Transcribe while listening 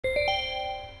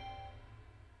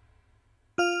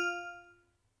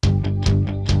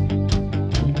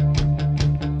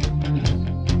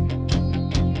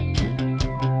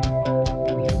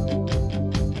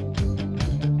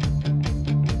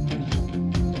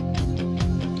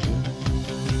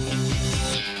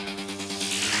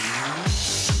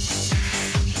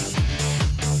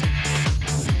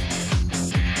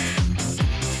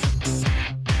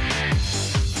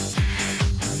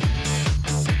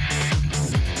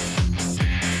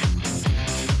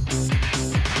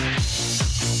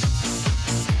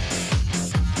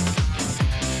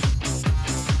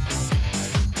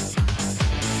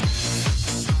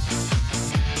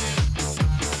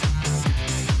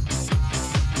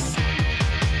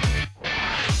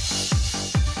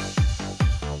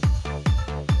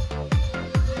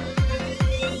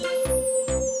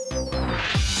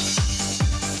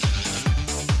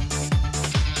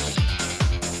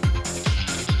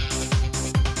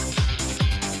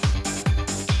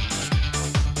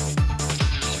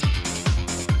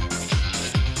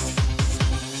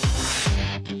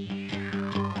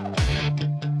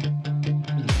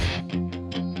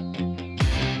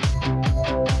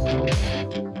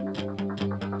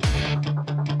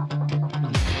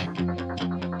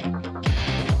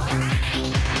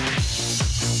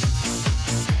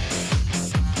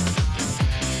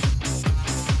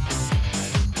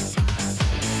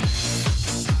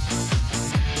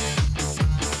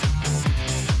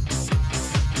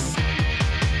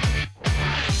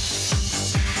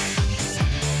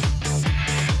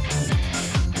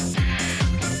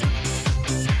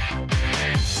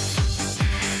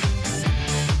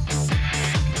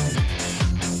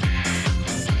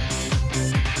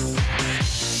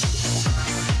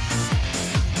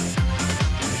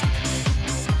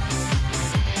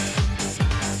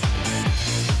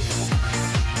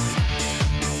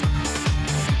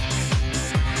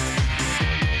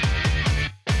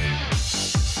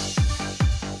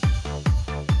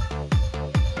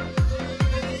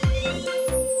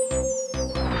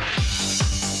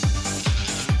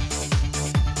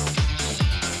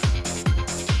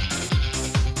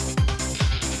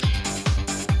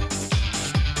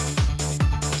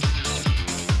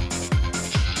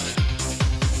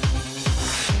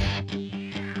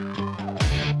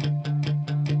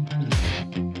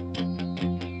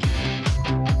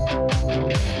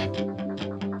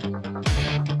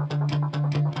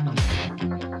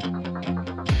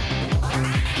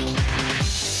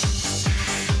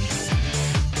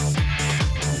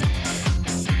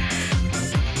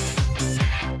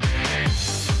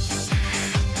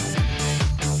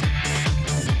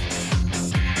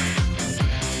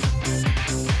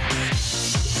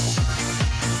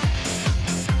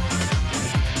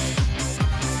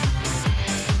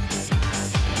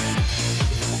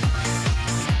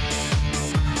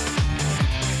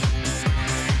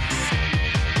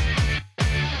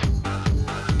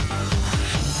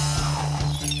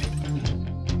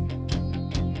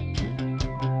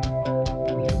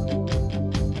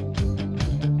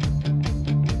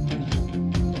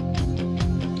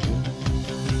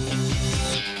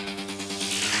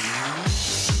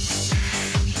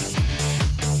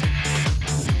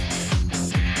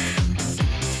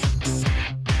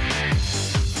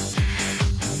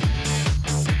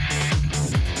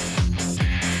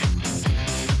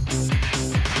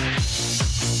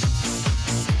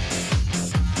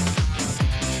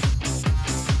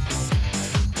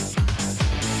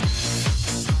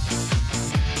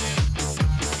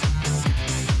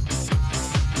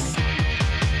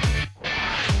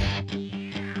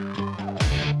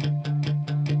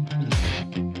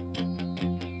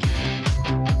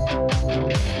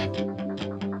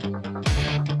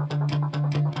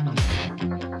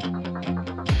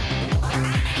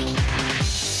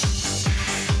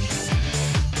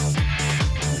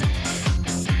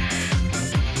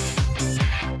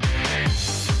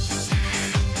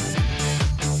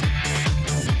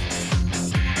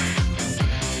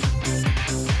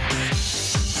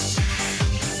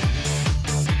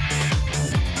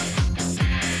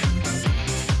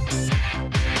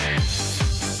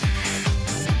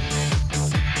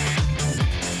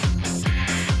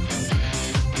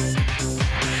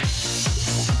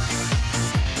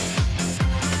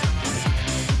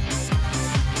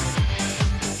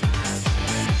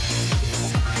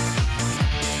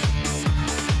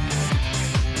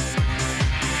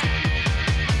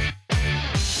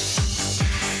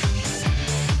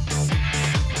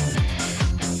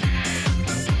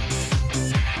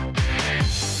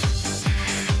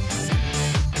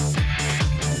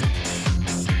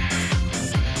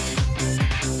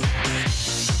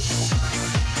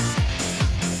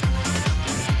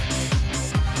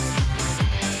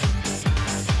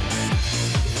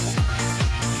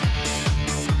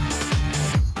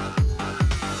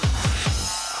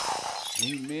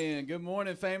Good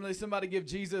morning, family. Somebody give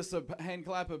Jesus a hand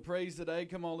clap of praise today.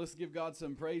 Come on, let's give God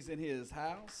some praise in his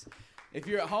house. If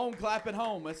you're at home, clap at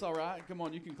home. That's all right. Come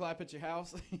on, you can clap at your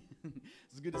house.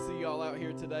 It's good to see you all out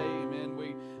here today. Amen.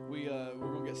 We're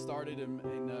going to get started and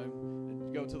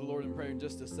go to the Lord in prayer in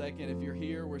just a second. If you're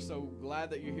here, we're so glad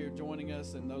that you're here joining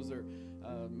us, and those are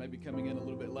maybe coming in a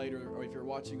little bit later, or if you're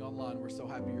watching online, we're so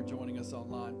happy you're joining us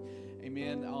online.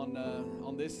 Amen.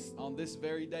 On this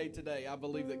very day today, I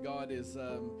believe that God is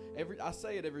I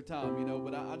say it every time,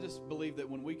 but I just believe that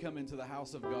when we come into the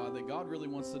house of God, that God really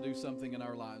wants to do something in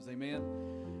our lives. Amen.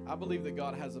 I believe that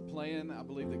God has a plan. I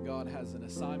believe that God has an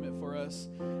assignment for us,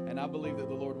 and I believe that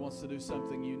the Lord wants to do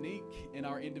something unique in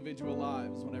our individual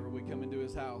lives whenever we come into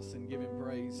his house and give him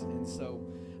praise. And so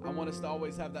I want us to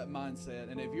always have that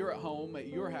mindset. And if you're at home at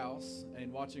your house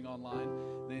and watching online,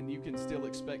 then you can still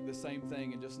expect the same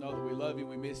thing, and just know that we love you,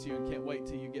 we miss you, and can't wait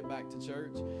till you get back to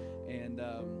church, and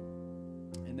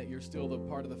that you're still the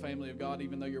part of the family of God,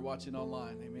 even though you're watching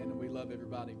online. Amen. And we love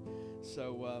everybody.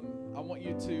 So I want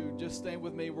you to just stand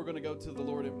with me. We're going to go to the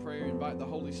Lord in prayer, invite the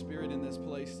Holy Spirit in this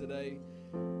place today.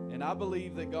 And I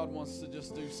believe that God wants to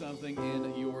just do something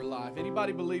in your life.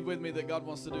 Anybody believe with me that God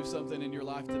wants to do something in your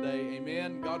life today?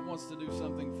 Amen. God wants to do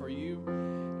something for you.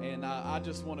 And I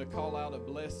just want to call out a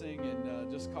blessing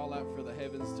and just call out for the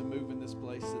heavens to move in this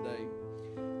place today.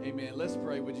 Amen. Let's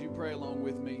pray. Would you pray along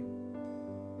with me?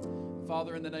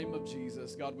 Father, in the name of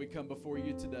Jesus, God, we come before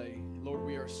you today. Lord,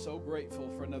 we are so grateful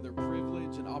for another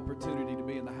privilege and opportunity to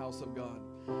be in the house of God.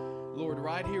 Lord,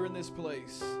 right here in this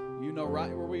place, you know right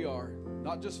where we are,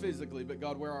 not just physically, but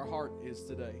God, where our heart is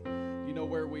today. You know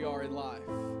where we are in life.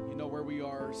 You know where we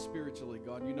are spiritually,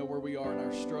 God. You know where we are in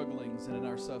our strugglings and in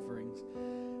our sufferings.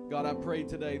 God, I pray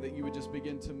today that you would just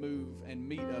begin to move and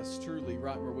meet us truly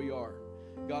right where we are.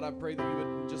 God, I pray that you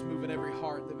would just move in every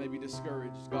heart that may be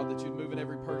discouraged. God, that you'd move in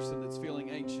every person that's feeling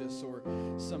anxious or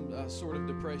some sort of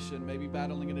depression, maybe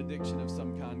battling an addiction of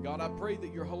some kind. God, I pray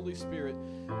that your Holy Spirit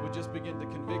would just begin to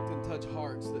convict and touch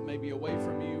hearts that may be away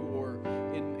from you or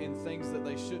in things that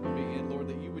they shouldn't be in, Lord,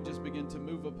 that you would just begin to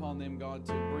move upon them, God,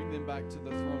 to bring them back to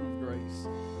the throne of grace.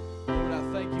 Lord,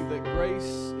 I thank you that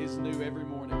grace is new every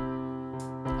morning.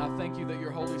 I thank you that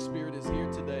your Holy Spirit is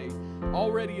here today,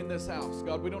 already in this house.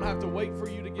 God, we don't have to wait for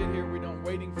you to get here. We're not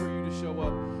waiting for you to show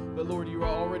up. But Lord, you are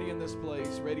already in this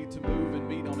place, ready to move and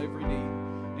meet on every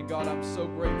need. And God, I'm so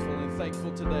grateful and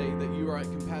thankful today that you are at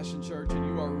Compassion Church and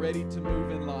you are ready to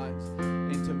move in lives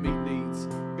and to meet needs.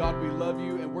 God, we love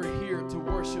you and we're here to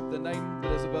worship the name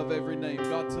that is above every name.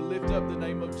 God, to lift up the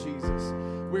name of Jesus.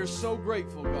 We're so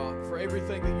grateful, God, for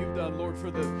everything that you've done, Lord,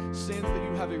 for the sins that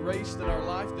you have erased in our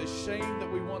life. The shame that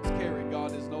we once carried,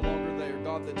 God, is no longer there.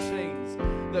 God, the chains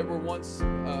that were once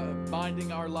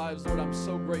binding our lives, Lord, I'm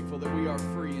so grateful that we are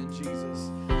free in Jesus.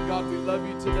 God, we love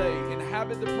you today.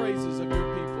 Inhabit the praises of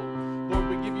your people. Lord,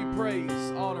 we give you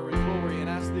praise, honor, and glory, and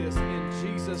ask this in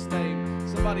Jesus' name.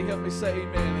 Somebody help me say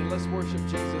amen, and let's worship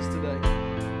Jesus today.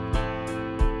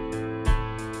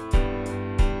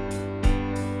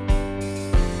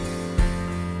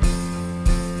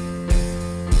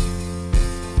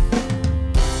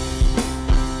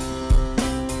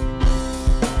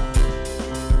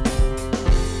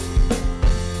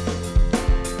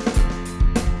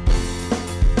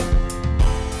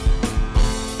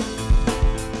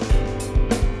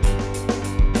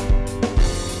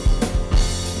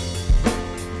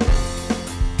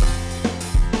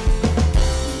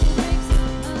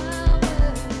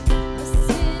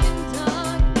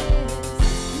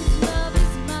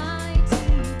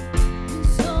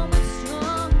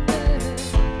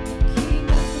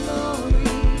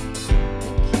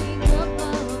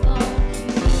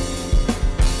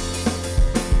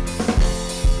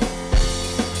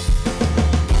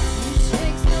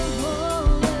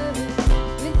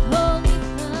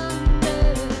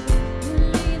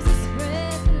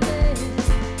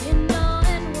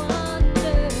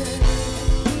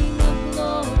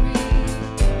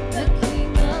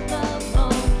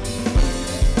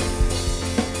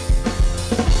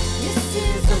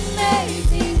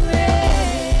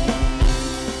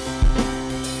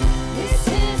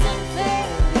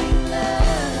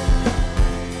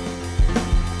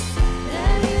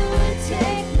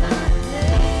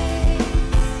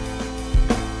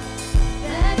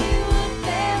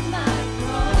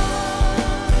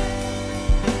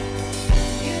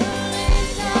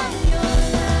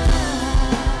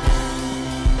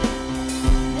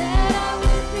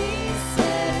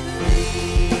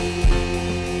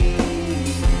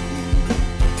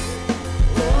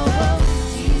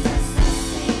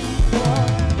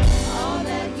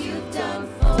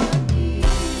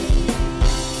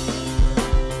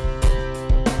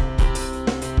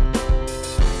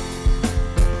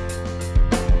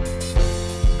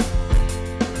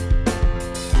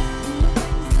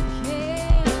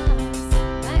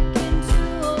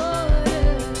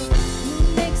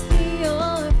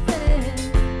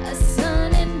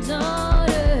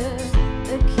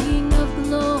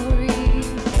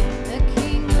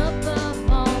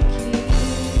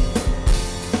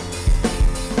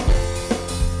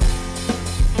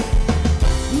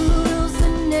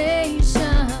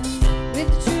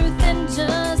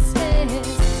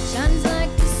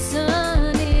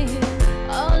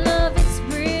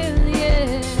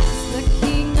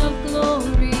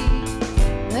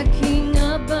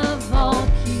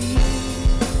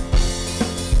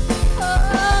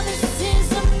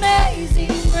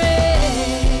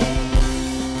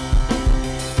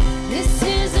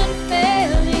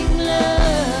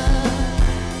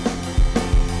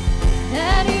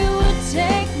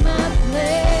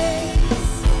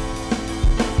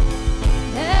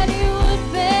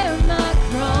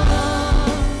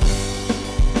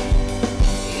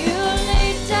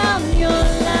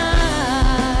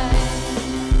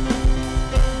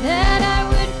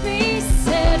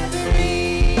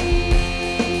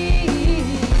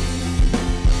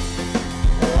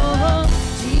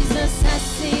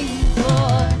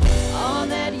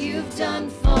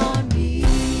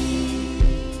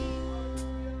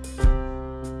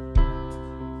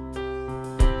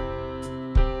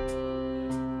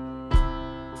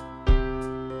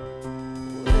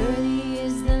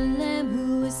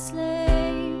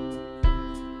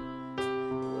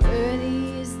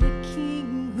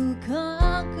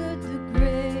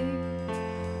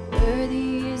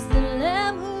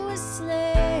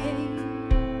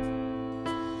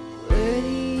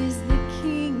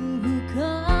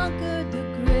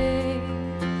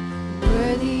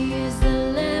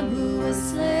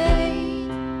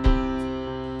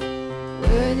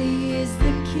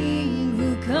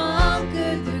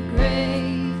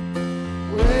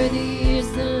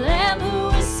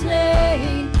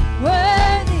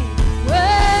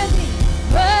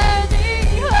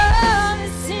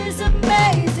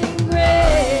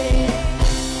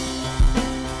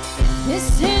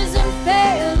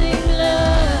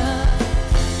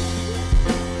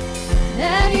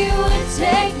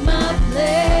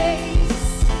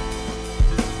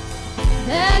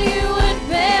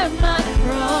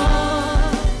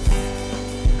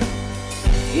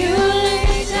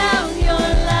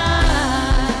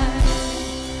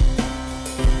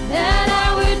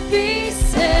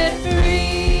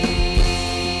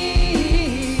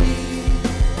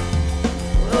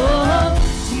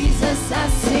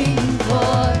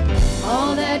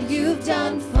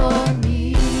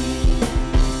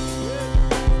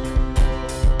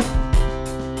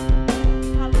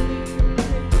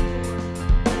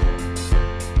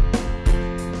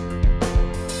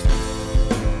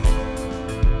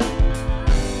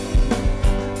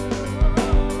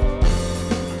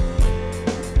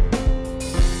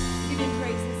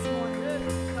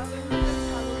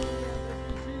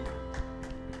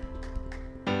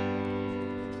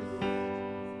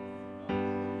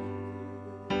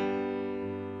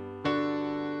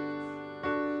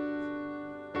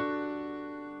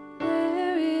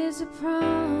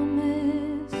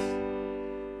 promise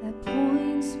that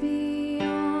points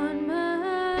beyond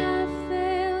my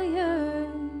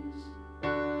failures.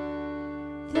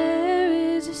 There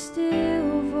is a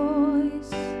still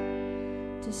voice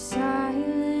to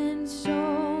silence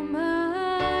all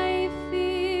my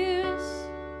fears.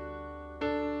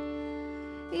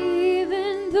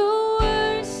 Even the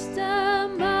worst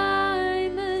of my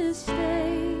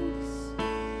mistakes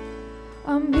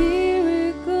are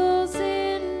miracles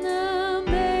in the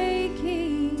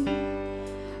making,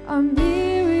 are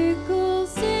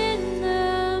miracles in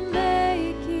the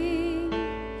making.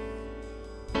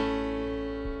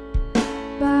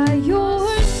 By your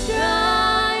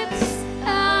stripes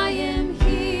I am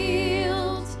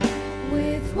healed.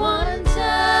 With one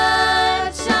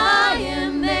touch I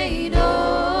am made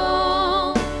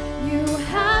whole. You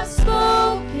have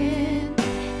spoken,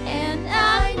 and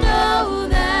I know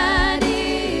that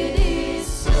it is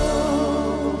so.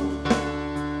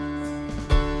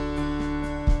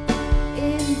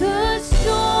 In the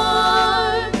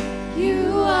storm,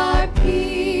 you are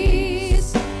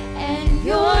peace, and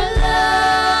your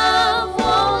love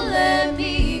won't let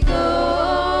me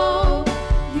go.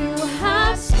 You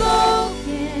have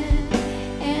spoken,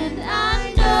 and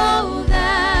I know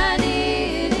that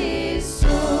it is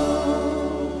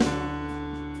so.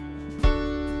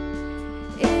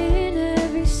 In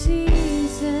every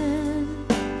season,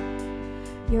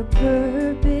 your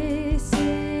purpose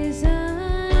is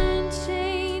unchanging.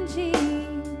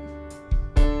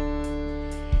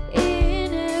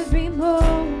 In every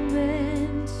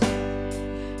moment,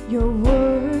 you're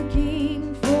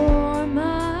working for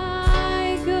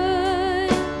my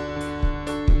good.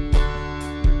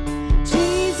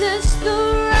 Jesus, the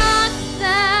rock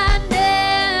that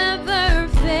never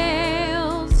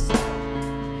fails,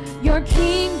 your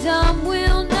kingdom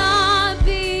will not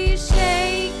be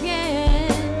shaken.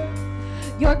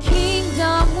 Your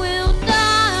kingdom will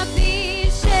not be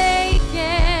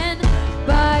shaken.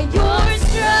 By your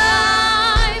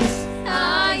stripes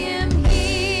I am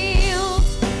healed.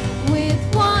 With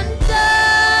one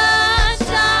touch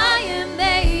I am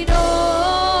made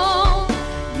whole.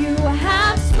 You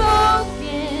have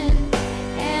spoken,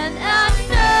 and I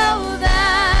know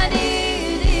that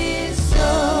it is so.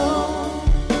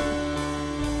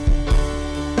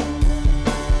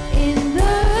 In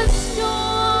the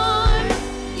storm,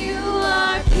 you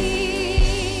are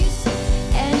peace,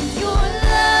 and your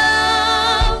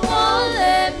love won't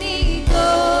let me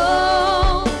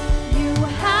go. You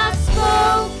have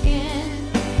spoken,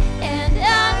 and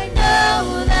I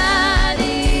know that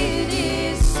it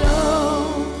is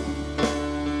so.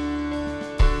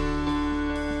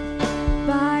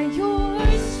 By your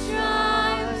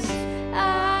stripes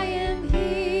I am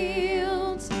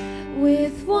healed.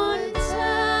 With one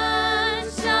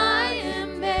touch I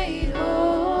am made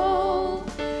whole.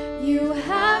 You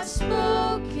have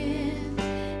spoken,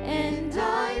 and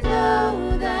I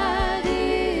know that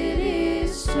it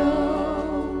is so.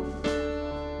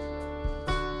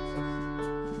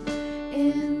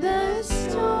 In the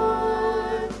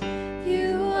storm,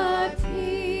 you are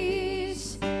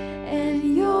peace,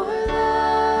 and your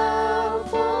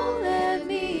love won't let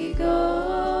me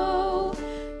go.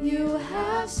 You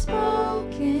have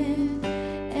spoken,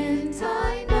 and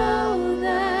I know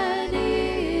that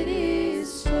it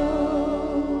is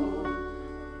so.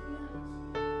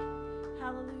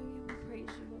 Hallelujah, we praise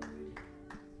you, Lord.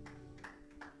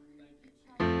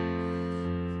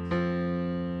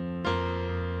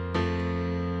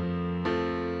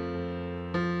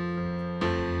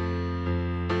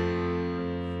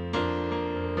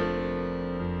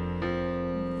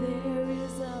 There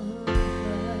is a love,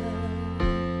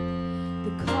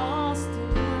 the cost of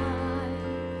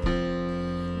life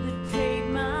that paid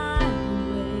my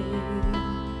way,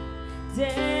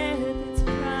 death its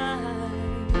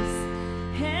price,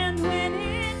 and when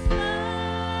it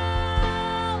flowed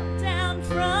down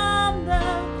from the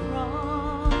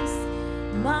cross,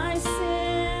 my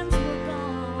sins were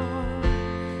gone,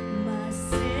 my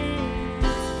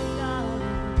sins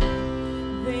forgotten.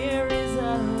 There is a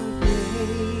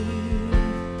grave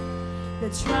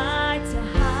that tried to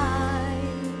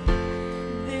hide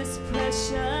this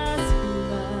precious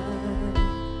blood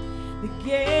that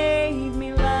gave me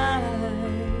life.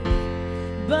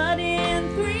 But in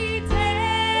 3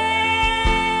 days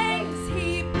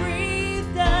he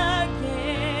breathed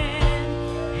again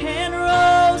and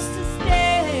rose to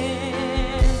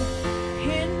stand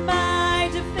in my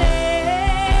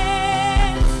defense.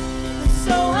 And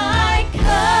so I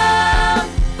come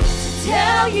to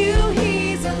tell you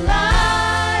he's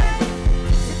alive,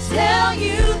 to tell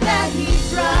you that he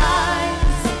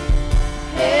dries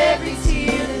every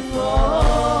tear that falls.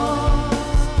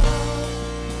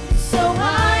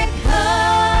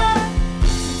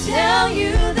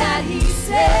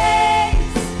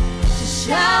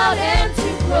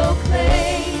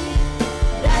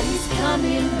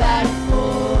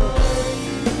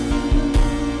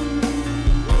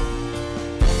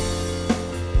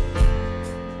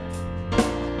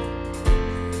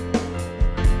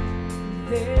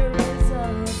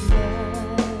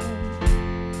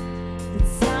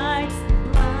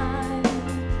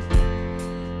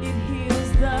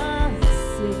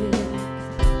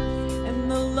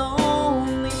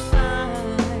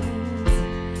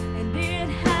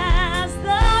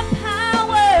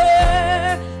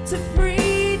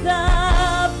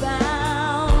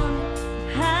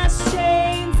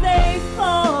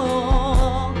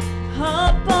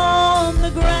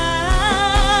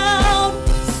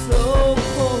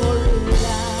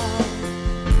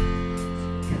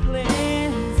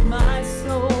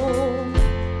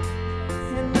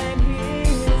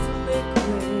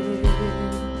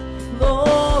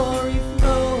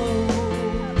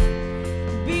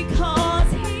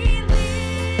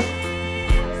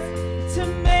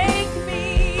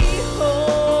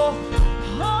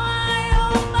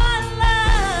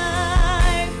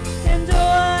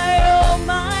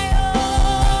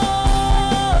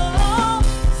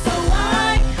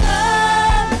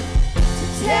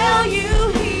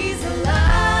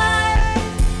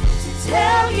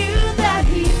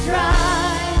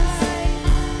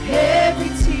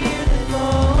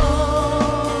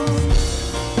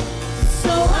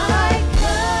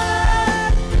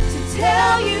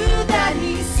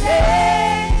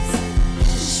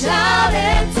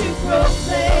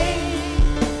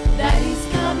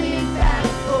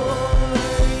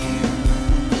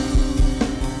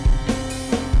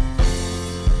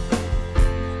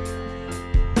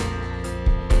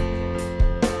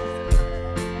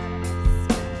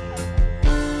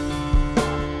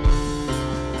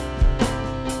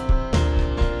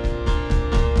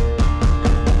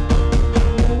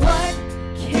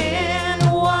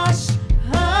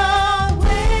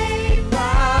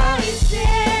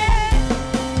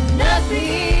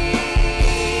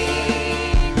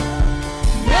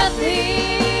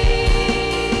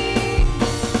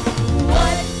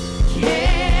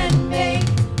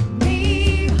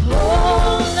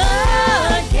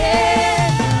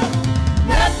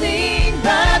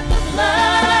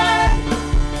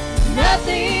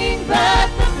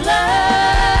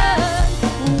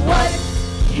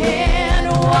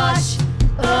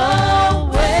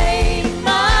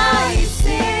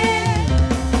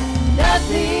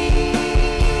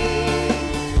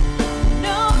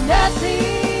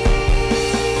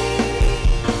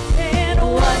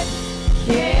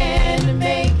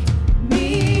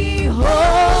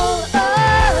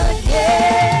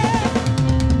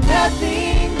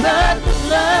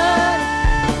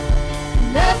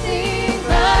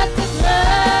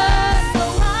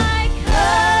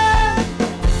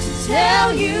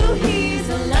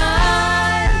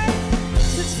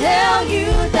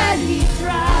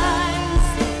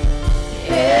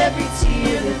 every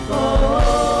tear that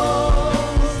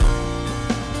falls.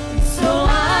 And so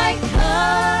I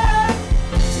come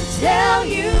to tell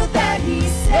you that He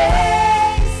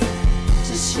saves,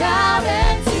 to shout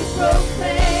and to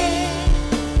proclaim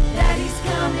that He's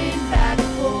coming back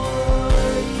for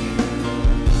you.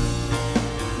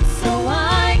 So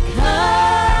I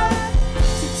come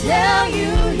to tell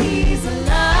you He's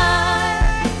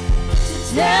alive, to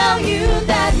tell you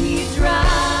that He dries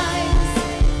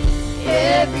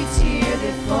every tear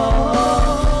that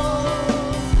falls.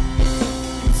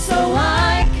 And so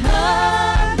I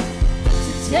come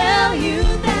to tell you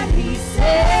that He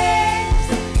saves,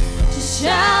 to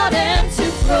shout and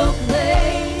to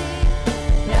proclaim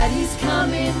that He's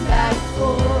coming back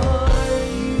for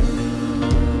you.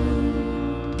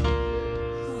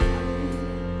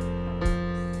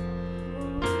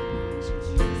 Praise you,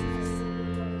 Jesus.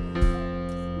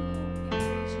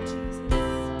 Praise you, Jesus.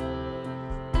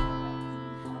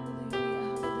 Hallelujah,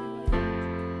 hallelujah.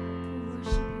 We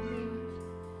worship you, Lord.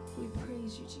 We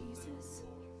praise you, Jesus.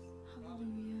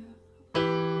 Hallelujah.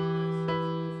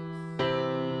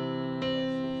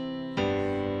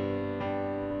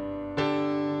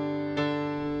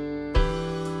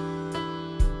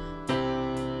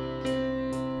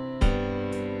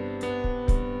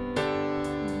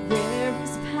 There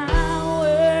is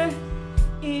power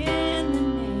in the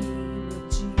name of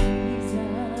Jesus.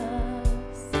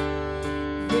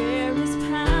 There is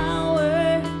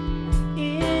power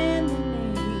in the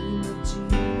name of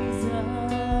Jesus.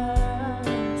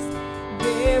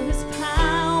 There is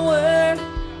power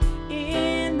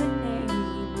in the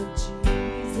name of Jesus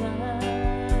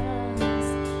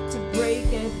to break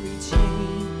every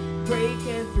chain, break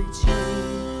every chain,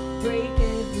 break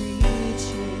every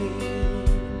chain.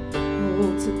 Oh,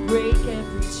 to break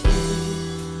every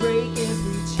chain, break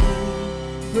every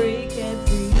chain, break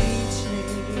every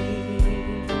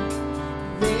chain.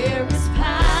 There is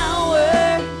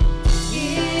power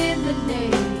in the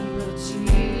name of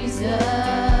Jesus.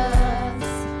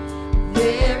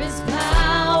 There is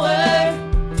power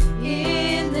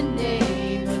in the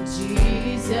name of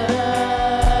Jesus.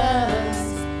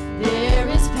 There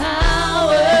is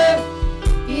power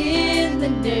in the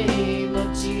name of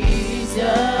Jesus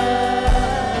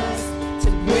to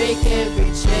break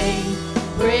every chain,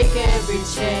 break every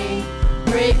chain,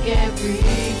 break every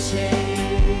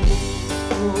chain.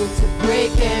 Oh, to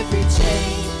break every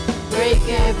chain, break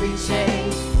every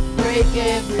chain, break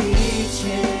every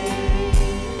chain.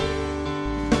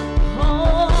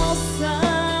 All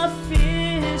sufficient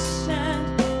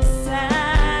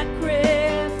sacrifice,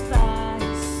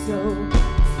 so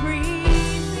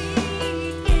freely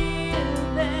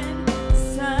given,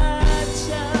 such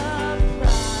a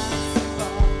price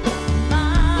for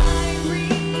my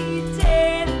redemption.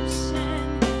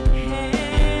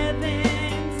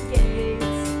 Heaven's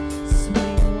gates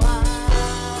swing wide.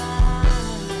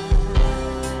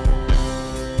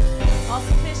 All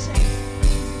sufficient.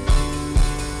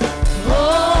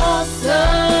 All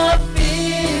sufficient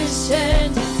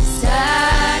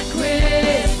sacrifice,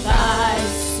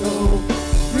 so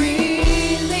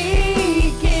freely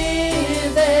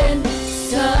given,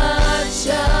 such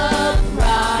a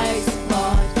price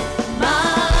bought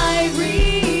my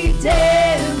redemption.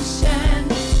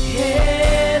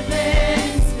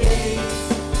 Heaven's gates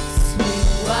swing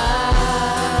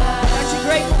wide. Aren't you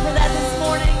grateful for that this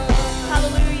morning?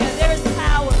 Hallelujah. There is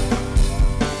power.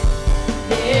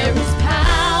 There is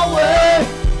power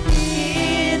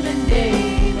in the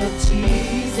name of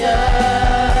Jesus.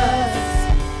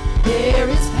 There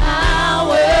is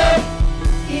power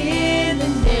in the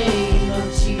name of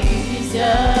Jesus.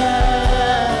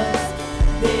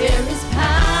 There is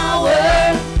power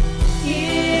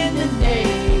in the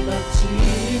name of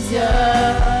Jesus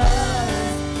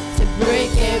to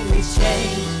break every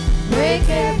chain, break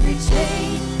every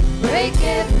chain, break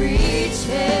every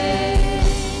chain.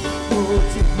 Oh,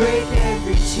 to break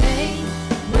every chain,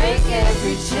 break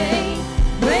every chain,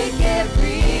 break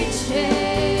every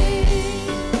chain.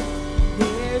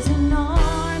 There's an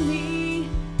army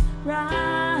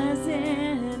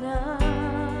rising up.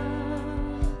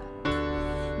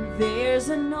 There's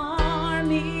an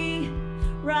army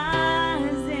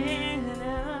rising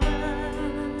up.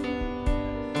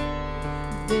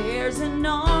 There's an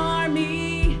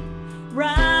army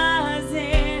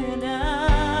rising up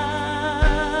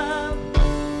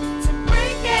to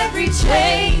break every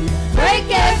chain, break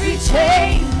every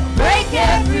chain, break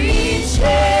every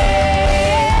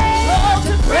chain. Oh,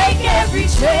 to break every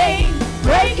chain,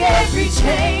 break every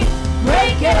chain,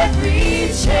 break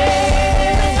every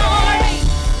chain.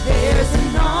 There's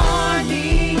an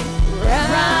army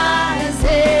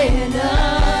rising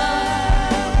up.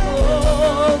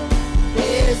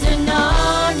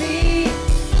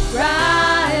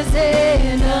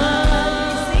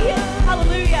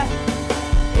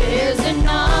 There's an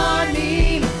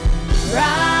army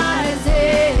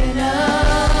rising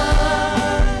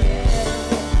up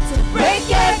to break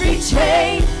every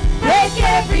chain, break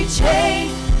every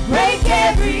chain, break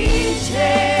every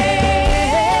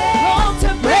chain. Oh,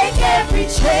 to break every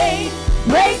chain,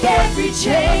 break every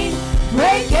chain,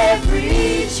 break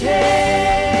every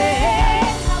chain.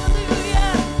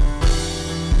 Hallelujah.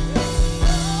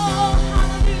 Oh,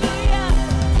 hallelujah.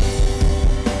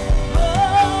 Oh,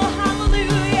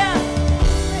 hallelujah.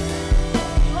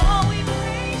 Oh, we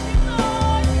praise you,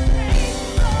 Lord. We praise you,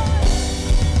 Lord.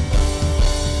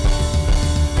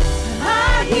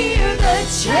 I hear the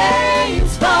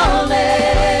chains falling.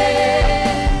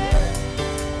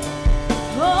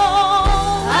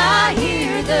 Oh, I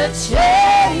hear the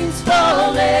chains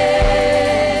falling.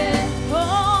 Oh,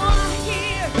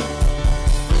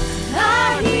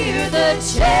 I hear the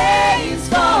chains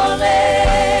falling.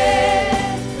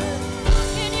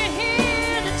 Can you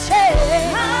hear the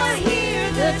chains? I hear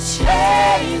the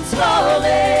chains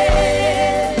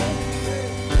falling.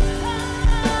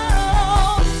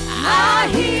 Oh, I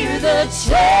hear the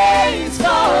chains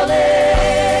falling.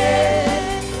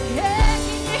 Yeah,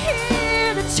 can you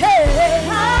hear the chains?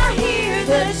 I hear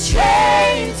the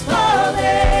chains falling.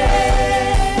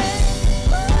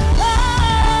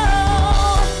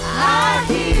 Oh, I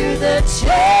hear the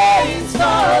chains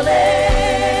falling.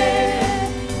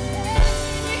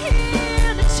 Can you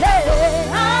hear the chains?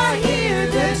 I hear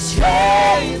the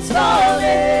chains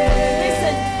falling.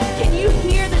 Listen, can you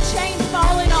hear the chains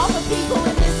falling off of people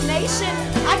in this nation?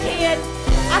 I can.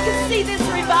 I can see this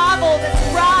revival that's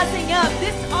rising up,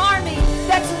 this army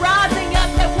that's rising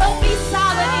up that won't be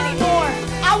silent anymore.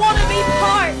 I want to be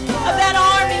part of that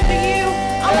army for you.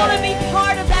 I want to be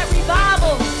part of that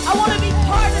revival. I want to be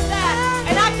part of that.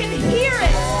 And I can hear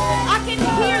it. I can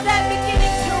hear that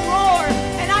beginning to roar.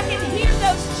 And I can hear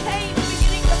those chains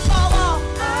beginning to fall off.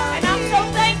 And I'm so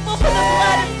thankful for the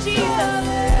blood of Jesus.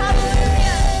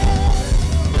 Hallelujah.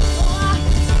 Oh,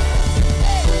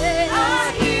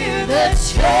 I hear the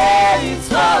chains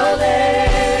falling.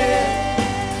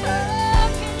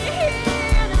 Can you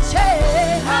hear the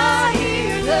chains? I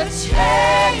hear the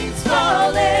chains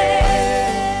falling.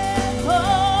 Oh,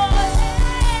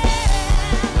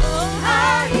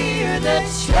 I hear the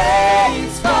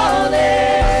chains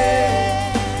falling.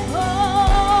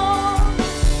 Oh,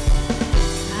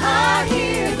 I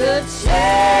hear the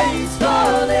chains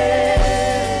falling.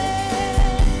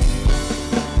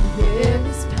 There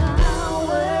is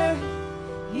power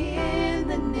in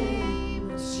the name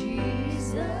of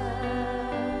Jesus.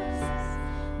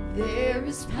 There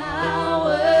is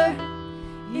power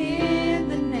in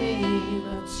the name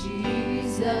of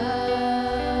Jesus.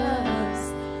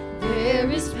 There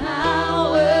is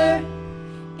power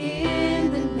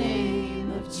in the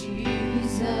name of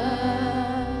Jesus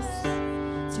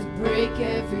to break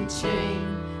every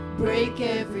chain, break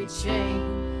every chain,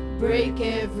 break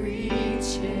every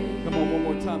chain. Come on, one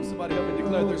more time. Somebody help me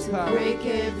declare there's power. Break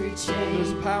every chain.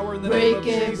 There's power in the Break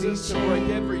name of every Jesus to chain. break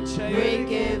every chain.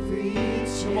 Break every chain.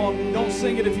 Come on, don't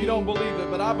sing it if you don't believe it,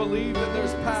 but I believe that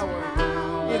there's power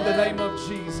in the name of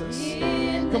Jesus.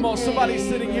 Come on, somebody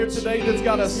sitting here today that's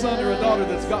got a son or a daughter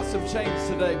that's got some chains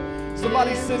today.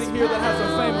 Somebody sitting here that has a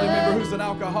family member who's an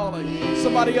alcoholic.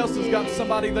 Somebody else has got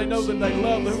somebody they know that they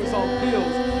love who is on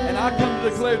pills. And I come to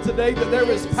declare today that there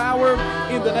is power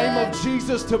in the name of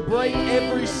Jesus to break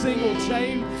every single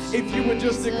chain. If you would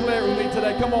just declare with me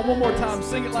today. Come on, one more time.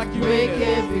 Sing it like you mean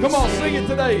it. Come on, sing it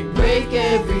today. Break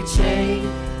every chain,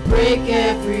 break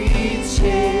every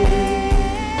chain.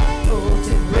 Oh,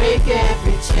 to break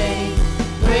every chain,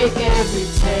 break every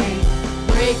chain,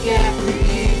 break every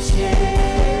chain.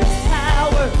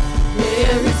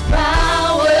 There is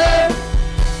power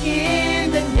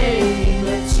in the name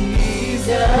of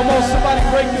Jesus. Come on, somebody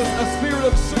break a spirit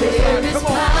of There suicide. is Come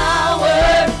on. power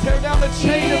Tear down the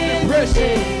chain of in the depression.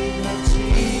 name of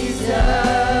Jesus.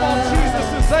 Come on, Jesus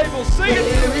is able. Sing it to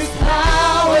There me. is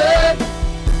power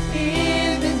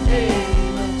in the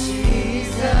name of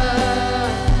Jesus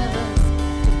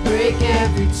to break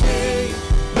every chain,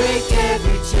 break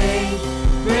every chain,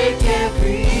 break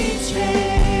every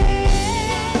chain.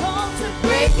 Oh, to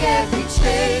break every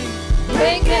chain,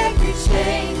 break every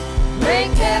chain,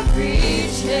 break every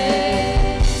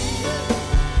chain.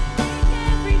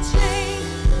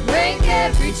 Break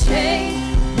every chain,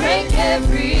 break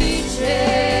every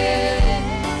chain.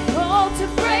 Oh, to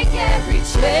break every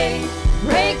chain,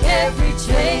 break every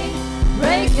chain,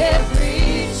 break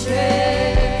every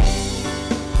chain.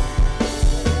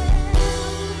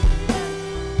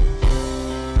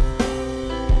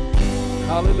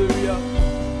 Hallelujah.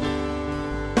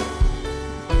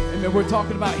 Amen. Amen. We're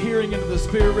talking about hearing into the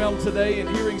spirit realm today and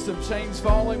hearing some chains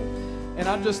falling. And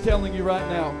I'm just telling you right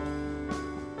now,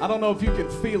 I don't know if you can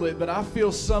feel it, but I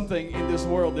feel something in this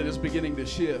world that is beginning to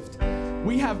shift.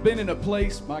 We have been in a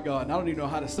place, my God, and I don't even know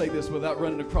how to say this without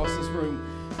running across this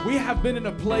room. We have been in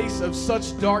a place of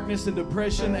such darkness and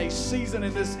depression, a season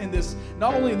in this,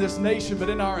 not only in this nation, but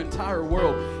in our entire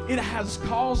world. It has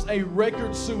caused a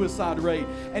record suicide rate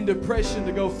and depression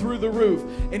to go through the roof.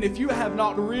 And if you have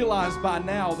not realized by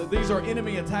now that these are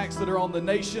enemy attacks that are on the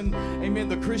nation, amen,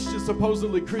 the Christian,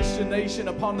 supposedly Christian nation,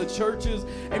 upon the churches,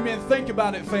 amen, think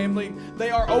about it, family. They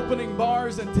are opening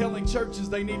bars and telling churches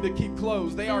they need to keep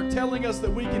closed. They are telling us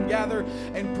that we can gather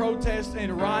and protest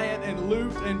and riot and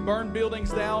loot and burn buildings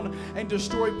down and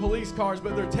destroy police cars,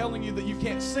 but they're telling you that you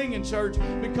can't sing in church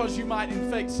because you might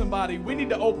infect somebody. We need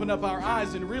to open up our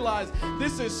eyes and realize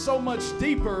this is so much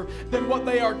deeper than what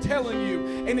they are telling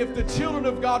you. And if the children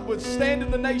of God would stand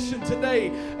in the nation today,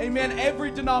 amen,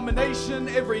 every denomination,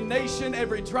 every nation,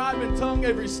 every tribe and tongue,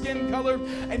 every skin color,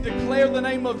 and declare the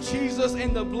name of Jesus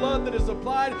and the blood that is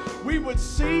applied, we would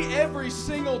see every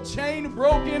single chain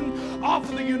broken off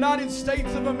of the United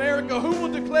States of America. Who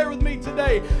will declare with me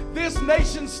today, this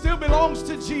nation still belongs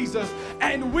to Jesus,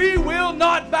 and we will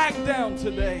not back down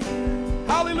today.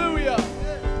 Hallelujah.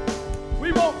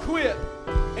 We won't quit.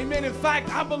 Amen. In fact,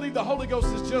 I believe the Holy Ghost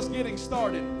is just getting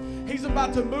started. He's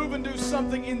about to move and do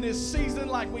something in this season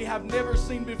like we have never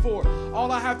seen before.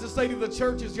 All I have to say to the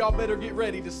church is y'all better get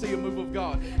ready to see a move of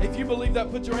God. If you believe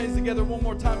that, put your hands together one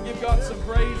more time. Give God some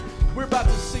praise. We're about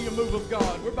to see a move of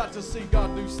God. We're about to see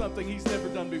God do something He's never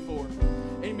done before.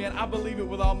 Amen. I believe it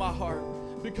with all my heart.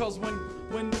 Because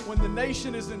when the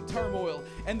nation is in turmoil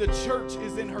and the church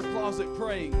is in her closet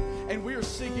praying and we are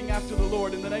seeking after the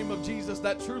Lord in the name of Jesus,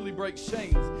 that truly breaks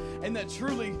chains and that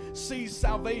truly sees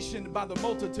salvation by the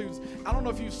multitudes. I don't know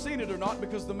if you've seen it or not,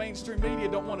 because the mainstream media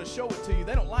don't want to show it to you.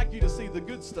 They don't like you to see the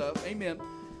good stuff. Amen.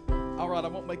 All right, I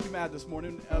won't make you mad this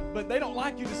morning, but they don't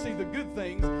like you to see the good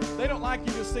things. They don't like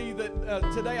you to see that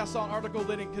today I saw an article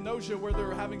that in Kenosha, where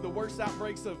they're having the worst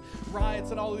outbreaks of riots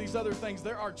and all of these other things,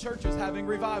 there are churches having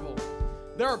revival.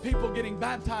 There are people getting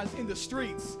baptized in the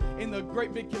streets, in the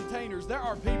great big containers. There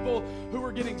are people who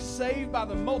are getting saved by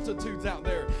the multitudes out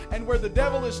there. And where the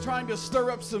devil is trying to stir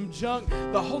up some junk,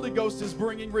 the Holy Ghost is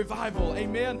bringing revival.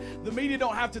 Amen. The media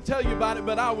don't have to tell you about it,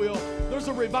 but I will. There's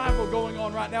a revival going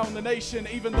on right now in the nation,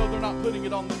 even though they're not putting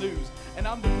it on the news. And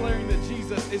I'm declaring that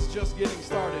Jesus is just getting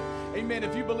started. Amen.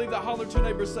 If you believe that, holler to your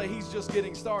neighbor, say, He's just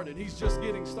getting started. He's just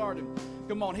getting started.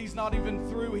 Come on, He's not even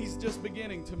through. He's just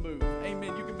beginning to move.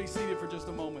 Amen. You can be seated for just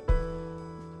a moment.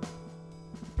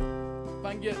 If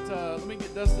I can get, let me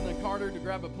get Dustin and Carter to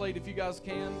grab a plate if you guys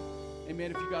can.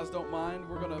 Amen. If you guys don't mind,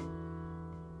 we're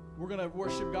gonna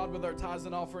worship God with our tithes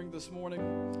and offering this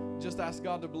morning. Just ask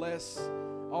God to bless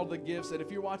all the gifts. And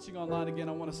if you're watching online, again,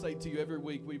 I want to say to you, every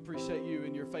week we appreciate you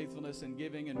and your faithfulness in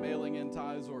giving and mailing in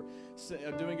tithes, or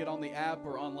doing it on the app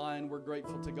or online. We're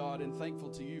grateful to God and thankful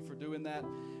to you for doing that.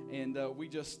 And we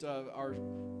just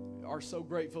are so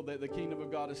grateful that the kingdom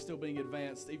of God is still being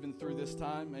advanced even through this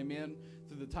time. Amen.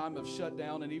 Through the time of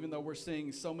shutdown. And even though we're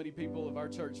seeing so many people of our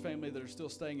church family that are still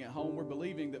staying at home, we're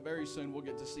believing that very soon we'll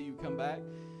get to see you come back,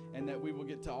 and that we will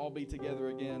get to all be together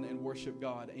again and worship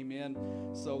God. Amen.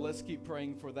 So let's keep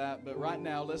praying for that. But right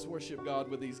now, let's worship God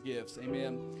with these gifts.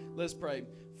 Amen. Let's pray.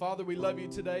 Father, we love you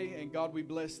today, and God, we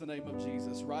bless the name of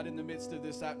Jesus. Right in the midst of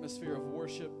this atmosphere of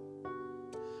worship,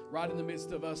 right in the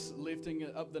midst of us lifting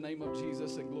up the name of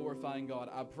Jesus and glorifying God,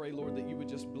 I pray, Lord, that you would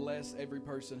just bless every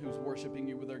person who's worshiping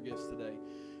you with their gifts today.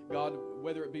 God,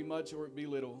 whether it be much or it be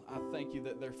little, I thank you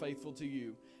that they're faithful to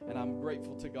you. And I'm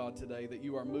grateful to God today that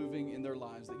you are moving in their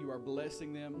lives, that you are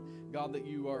blessing them. God, that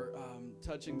you are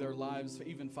touching their lives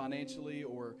even financially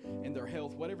or in their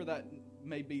health, whatever that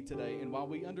may be today. And while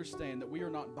we understand that we are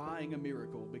not buying a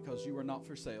miracle because you are not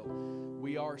for sale,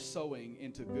 we are sowing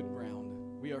into good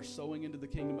ground. We are sowing into the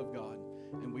kingdom of God.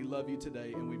 And we love you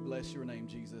today, and we bless your name,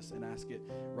 Jesus, and ask it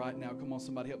right now. Come on,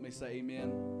 somebody help me say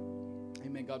amen.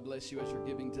 Amen. God bless you as you're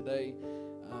giving today.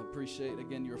 I appreciate,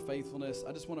 again, your faithfulness.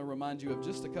 I just want to remind you of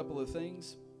just a couple of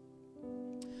things.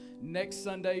 Next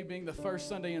Sunday, being the first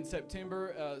Sunday in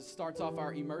September, starts off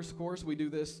our Immerse course. We do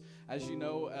this, as you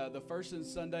know, the first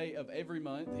Sunday of every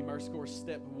month. Immerse course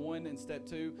Step 1 and Step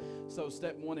 2. So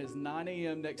Step 1 is 9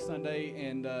 a.m. next Sunday,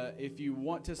 and if you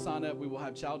want to sign up, we will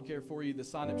have childcare for you. The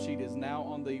sign-up sheet is now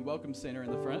on the Welcome Center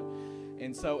in the front.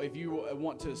 And so if you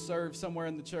want to serve somewhere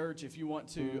in the church, if you want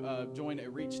to join a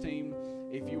reach team,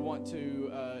 if you want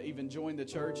to even join the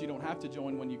church, you don't have to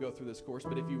join when you go through this course,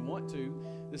 but if you want to,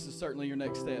 this is certainly your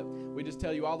next step. We just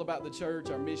tell you all about the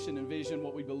church, our mission and vision,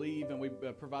 what we believe, and we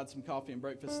provide some coffee and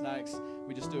breakfast snacks.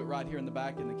 We just do it right here in the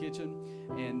back in the kitchen.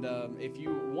 And if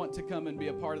you want to come and be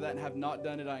a part of that and have not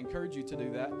done it, I encourage you to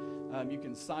do that. You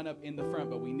can sign up in the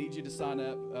front, but we need you to sign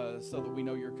up so that we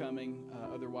know you're coming.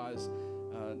 Otherwise,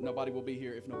 nobody will be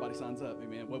here if nobody signs up.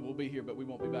 Amen. Well, we'll be here, but we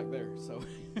won't be back there. So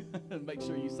make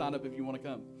sure you sign up if you want to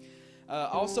come. I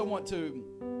also want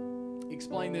to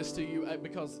explain this to you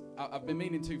because I've been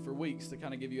meaning to for weeks to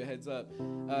kind of give you a heads up.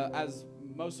 As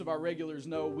most of our regulars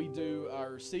know, we do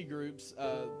our C groups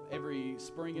every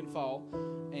spring and fall.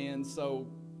 And so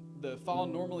the fall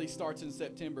normally starts in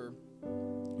September.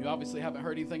 You obviously haven't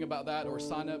heard anything about that or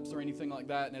sign-ups or anything like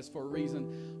that, and as for a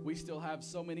reason, we still have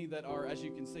so many that are, as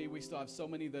you can see, we still have so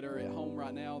many that are at home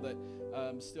right now that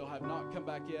still have not come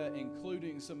back yet,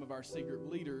 including some of our C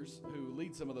group leaders who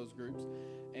lead some of those groups.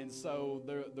 And so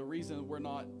the reason we're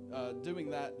not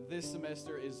doing that this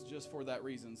semester is just for that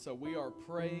reason. So we are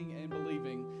praying and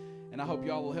believing, and I hope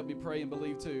y'all will help me pray and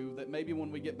believe too, that maybe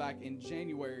when we get back in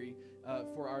January,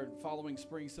 for our following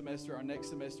spring semester, our next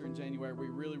semester in January,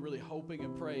 we're really, really hoping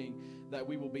and praying that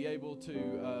we will be able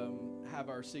to have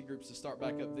our C groups to start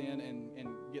back up then and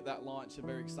get that launched.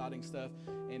 Very exciting stuff.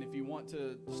 And if you want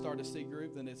to start a C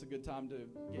group, then it's a good time to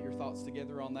get your thoughts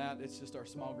together on that. It's just our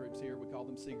small groups here. We call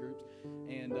them C groups.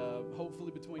 And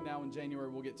hopefully between now and January,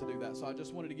 we'll get to do that. So I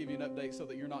just wanted to give you an update so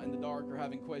that you're not in the dark or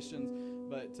having questions.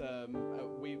 But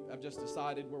I've just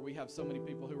decided where we have so many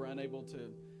people who are unable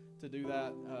to do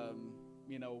that,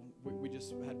 we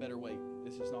just had better wait.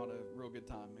 It's just not a real good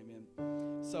time.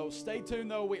 Amen. So stay tuned,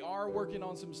 though. We are working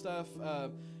on some stuff,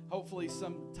 hopefully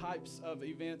some types of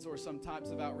events or some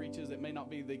types of outreaches. It may not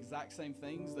be the exact same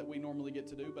things that we normally get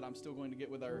to do, but I'm still going to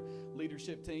get with our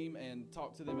leadership team and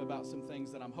talk to them about some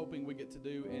things that I'm hoping we get to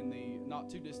do in the not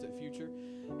too distant future,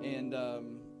 and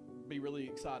be really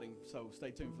exciting. So stay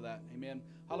tuned for that. Amen.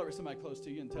 Holler at somebody close to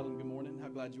you and tell them good morning, how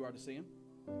glad you are to see them.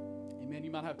 Amen.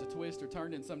 You might have to twist or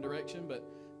turn in some direction, but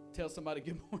tell somebody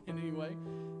good morning anyway.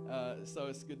 So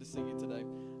it's good to see you today.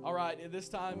 All right, at this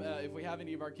time, if we have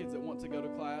any of our kids that want to go to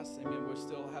class, amen, we'll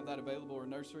still have that available or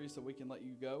nursery so we can let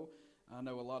you go. I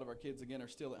know a lot of our kids, again, are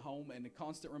still at home. And a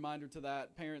constant reminder to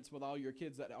that, parents with all your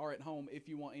kids that are at home, if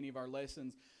you want any of our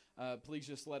lessons, please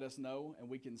just let us know, and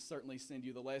we can certainly send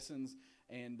you the lessons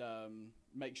and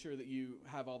make sure that you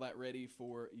have all that ready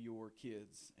for your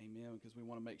kids. Amen, because we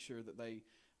want to make sure that they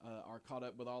are caught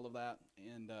up with all of that,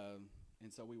 and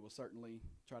so we will certainly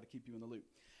try to keep you in the loop.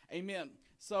 Amen.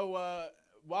 So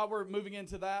while we're moving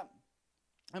into that,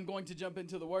 I'm going to jump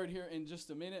into the Word here in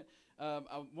just a minute. I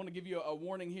want to give you a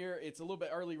warning here. It's a little bit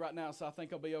early right now, so I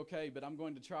think I'll be okay, but I'm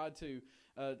going to try to,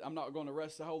 I'm not going to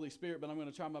rest the Holy Spirit, but I'm going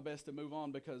to try my best to move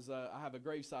on because I have a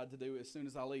graveside to do as soon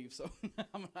as I leave. So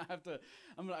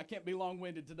I can't be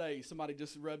long-winded today. Somebody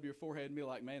just rub your forehead and be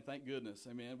like, man, thank goodness.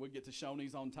 Amen. We'll get to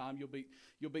Shoney's on time.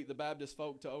 You'll beat the Baptist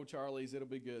folk to Old Charlie's. It'll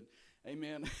be good.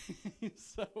 Amen.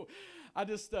 So I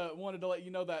just wanted to let you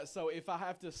know that. So if I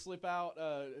have to slip out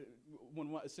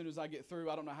as soon as I get through,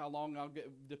 I don't know how long I'll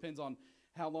get. Depends on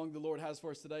how long the Lord has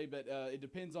for us today, but it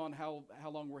depends on how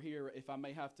long we're here. If I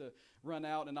may have to run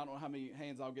out, and I don't know how many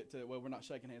hands I'll get to. Well, we're not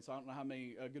shaking hands, so I don't know how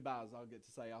many goodbyes I'll get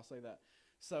to say. I'll say that.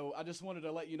 So I just wanted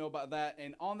to let you know about that.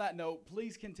 And on that note,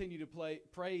 please continue to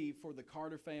pray for the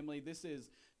Carter family. This is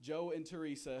Joe and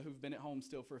Teresa, who've been at home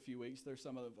still for a few weeks. There's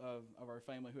some of our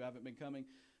family who haven't been coming.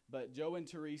 But Joe and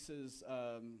Teresa's,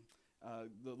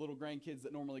 the little grandkids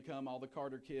that normally come, all the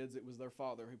Carter kids, it was their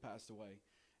father who passed away.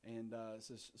 And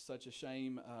it's such a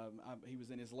shame. He was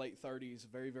in his late 30s,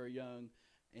 very, very young.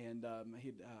 And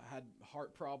he had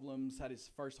heart problems, had his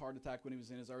first heart attack when he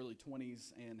was in his early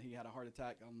 20s, and he had a heart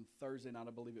attack on Thursday night,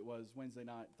 I believe it was,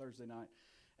 Thursday night,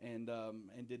 and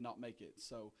did not make it.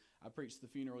 So I preached the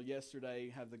funeral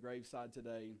yesterday, have the graveside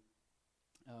today,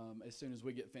 as soon as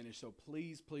we get finished. So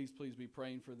please, please, please be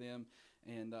praying for them,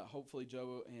 and hopefully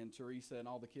Joe and Teresa and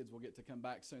all the kids will get to come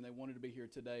back soon. They wanted to be here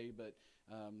today, but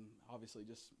obviously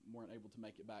just weren't able to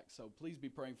make it back. So please be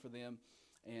praying for them.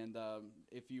 And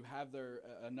if you have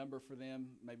a number for them,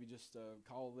 maybe just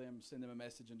call them, send them a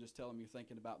message, and just tell them you're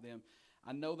thinking about them.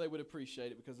 I know they would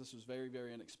appreciate it because this was very,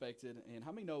 very unexpected. And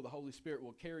how many know the Holy Spirit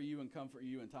will carry you and comfort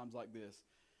you in times like this?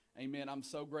 Amen. I'm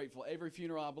so grateful. Every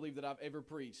funeral I believe that I've ever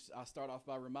preached, I start off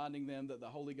by reminding them that the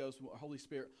Holy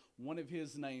Spirit, one of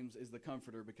His names is the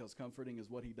Comforter, because comforting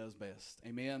is what He does best.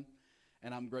 Amen.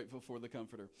 and I'm grateful for the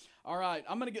Comforter. All right,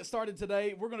 I'm going to get started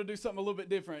today. We're going to do something a little bit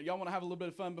different. Y'all want to have a little bit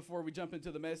of fun before we jump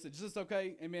into the message? Is this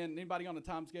okay? Amen. Anybody on a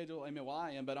time schedule? Amen. Well,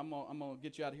 I am, but I'm going to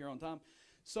get you out of here on time.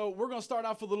 So we're going to start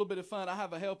off with a little bit of fun. I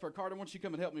have a helper. Carter, why don't you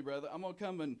come and help me, brother? I'm going to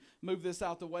come and move this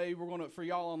out the way. We're going to, for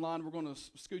y'all online, we're going to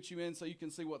scoot you in so you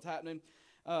can see what's happening.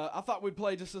 I thought we'd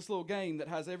play just this little game that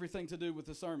has everything to do with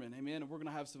the sermon. Amen. And we're going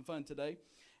to have some fun today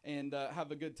and have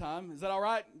a good time. Is that all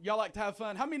right? Y'all like to have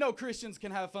fun? How many know Christians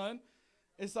can have fun?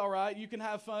 It's all right. You can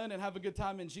have fun and have a good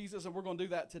time in Jesus, and we're going to do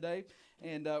that today.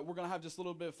 And we're going to have just a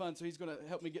little bit of fun, so he's going to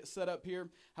help me get set up here.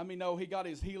 How many know he got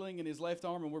his healing in his left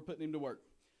arm, and we're putting him to work?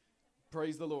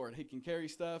 Praise the Lord. He can carry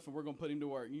stuff, and we're going to put him to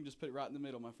work. You can just put it right in the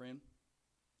middle, my friend.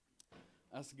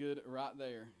 That's good right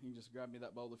there. You can just grab me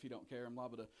that bowl if you don't care. I'm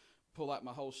liable to pull out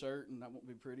my whole shirt, and that won't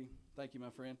be pretty. Thank you, my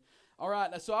friend. All right,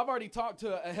 so I've already talked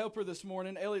to a helper this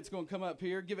morning. Elliot's going to come up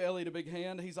here. Give Elliot a big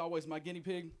hand. He's always my guinea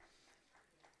pig.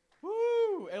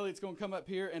 Woo! Elliot's going to come up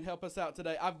here and help us out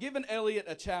today. I've given Elliot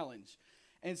a challenge.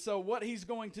 And so what he's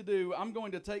going to do, I'm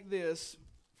going to take this,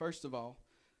 first of all,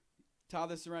 tie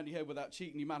this around your head without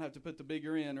cheating. You might have to put the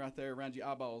bigger end right there around your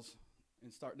eyeballs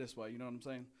and start this way. You know what I'm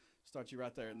saying? Start you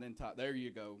right there and then tie. There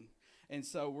you go. And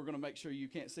so we're going to make sure you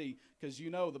can't see, because you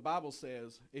know the Bible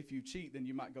says if you cheat, then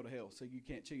you might go to hell. So you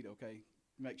can't cheat, okay?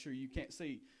 Make sure you can't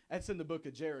see. That's in the book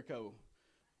of Jericho.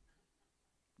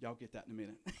 Y'all get that in a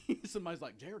minute. Somebody's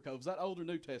like, Jericho, is that Old or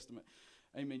New Testament?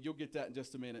 Amen. You'll get that in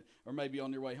just a minute, or maybe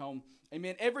on your way home.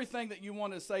 Amen. Everything that you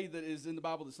want to say that is in the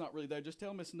Bible that's not really there, just tell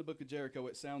them it's in the book of Jericho.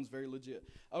 It sounds very legit.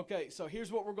 Okay, so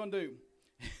here's what we're going to do.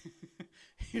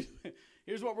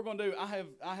 Here's what we're going to do.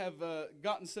 I have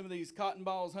gotten some of these cotton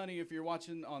balls, honey. If you're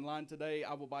watching online today,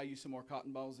 I will buy you some more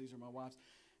cotton balls. These are my wife's.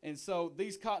 And so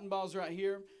these cotton balls right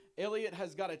here, Elliot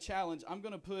has got a challenge. I'm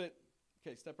going to put,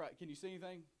 okay, step right. Can you see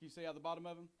anything? Can you see out the bottom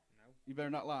of them? No. You better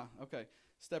not lie. Okay,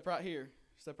 step right here.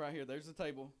 Step right here. There's the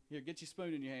table. Here, get your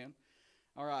spoon in your hand.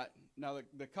 All right. Now,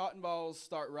 the cotton balls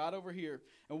start right over here.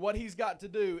 And what he's got to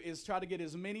do is try to get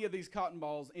as many of these cotton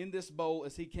balls in this bowl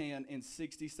as he can in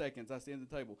 60 seconds. That's the end of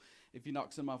the table. If you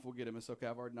knock some off, we'll get him. It's okay.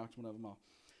 I've already knocked one of them off.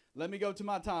 Let me go to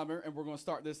my timer, and we're going to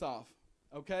start this off.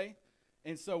 Okay?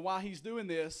 And so while he's doing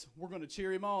this, we're going to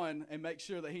cheer him on and make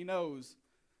sure that he knows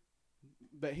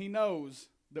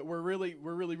that we're really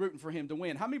rooting for him to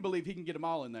win. How many believe he can get them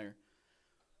all in there?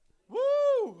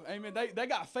 Woo! Amen. They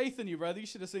got faith in you, brother. You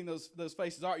should have seen those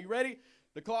faces. All right, you ready?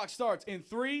 The clock starts in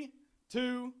 3,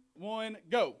 2, 1,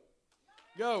 go.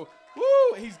 Go.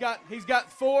 Woo! He's got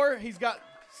 4. He's got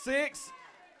 6.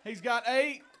 He's got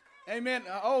 8. Amen.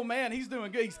 Oh, man, he's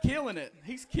doing good. He's killing it.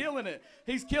 He's killing it.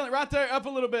 He's killing it. Right there. Up a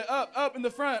little bit. Up in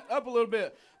the front. Up a little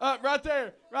bit. Up right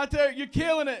there. Right there. You're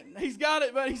killing it. He's got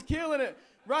it, but he's killing it.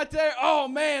 Right there. Oh,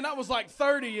 man, that was like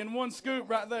 30 in one scoop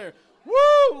right there.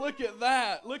 Woo! Look at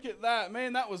that. Look at that.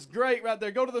 Man, that was great right there.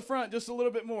 Go to the front just a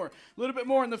little bit more. A little bit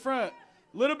more in the front.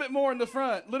 A little bit more in the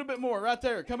front. A little bit more right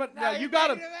there. Come up. Now, you got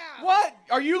him. What?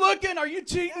 Are you looking? Are you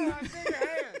cheating? Yeah, I see your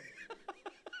hand.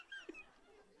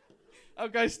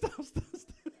 Okay,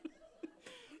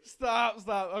 stop.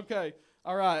 Okay.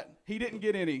 All right. He didn't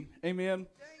get any. Amen.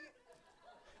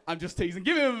 I'm just teasing.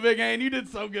 Give him a big hand. You did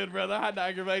so good, brother. I had to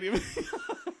aggravate him.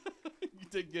 You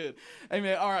did good.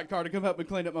 Amen. All right, Carter, come help me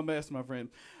clean up my mess, my friend.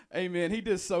 Amen. He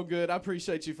did so good. I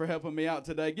appreciate you for helping me out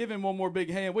today. Give him one more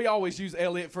big hand. We always use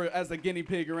Elliot as the guinea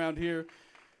pig around here.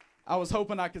 I was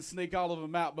hoping I could sneak all of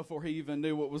them out before he even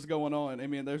knew what was going on.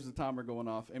 Amen. There's the timer going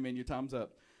off. Amen. Your time's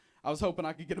up. I was hoping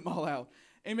I could get them all out.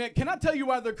 Amen. Can I tell you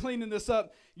why they're cleaning this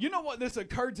up? You know what? This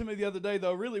occurred to me the other day,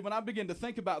 though, really, when I began to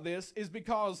think about this, is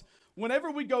because whenever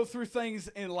we go through things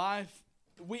in life,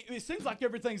 it seems like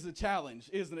everything's a challenge,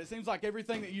 isn't it? It seems like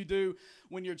everything that you do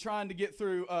when you're trying to get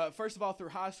through, first of all, through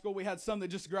high school. We had some that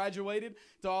just graduated.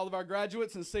 To all of our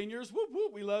graduates and seniors, whoop,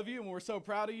 whoop, we love you, and we're so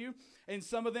proud of you. And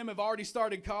some of them have already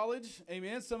started college.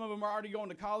 Amen. Some of them are already going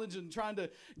to college and trying to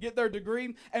get their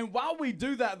degree. And while we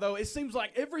do that, though, it seems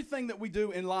like everything that we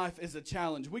do in life is a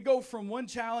challenge. We go from one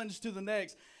challenge to the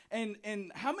next.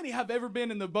 And how many have ever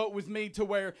been in the boat with me to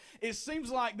where it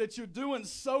seems like that you're doing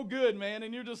so good, man,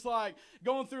 and you're just like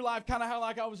going through life kind of how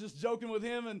like I was just joking with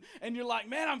him, and you're like,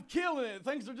 man, I'm killing it.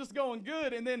 Things are just going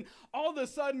good. And then all of a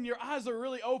sudden your eyes are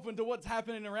really open to what's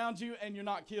happening around you, and you're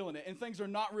not killing it. And things are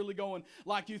not really going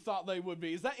like you thought they would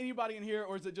be. Is that anybody in here,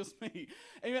 or is it just me?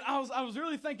 I mean, I was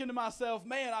really thinking to myself,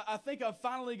 man, I think I've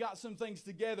finally got some things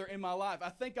together in my life. I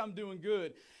think I'm doing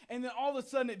good. And then all of a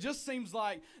sudden it just seems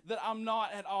like that I'm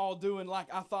not at all. all doing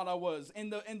like I thought I was.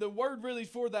 And the word really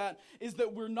for that is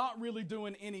that we're not really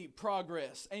doing any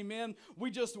progress. Amen.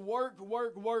 We just work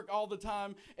all the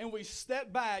time, and we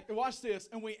step back, and watch this,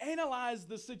 and we analyze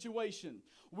the situation.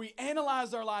 We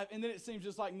analyze our life, and then it seems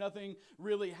just like nothing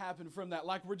really happened from that.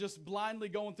 Like we're just blindly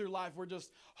going through life. We're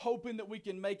just hoping that we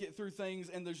can make it through things,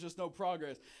 and there's just no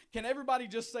progress. Can everybody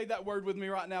just say that word with me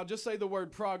right now? Just say the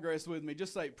word progress with me.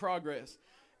 Just say progress.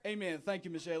 Amen. Thank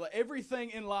you, Michelle. Everything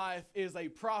in life is a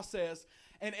process,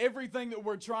 and everything that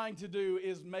we're trying to do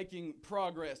is making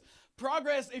progress.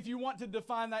 Progress, if you want to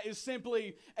define that, is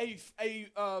simply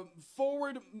a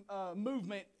forward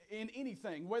movement in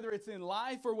anything, whether it's in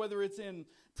life or whether it's in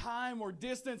time or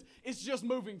distance. It's just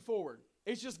moving forward.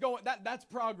 It's just going, that's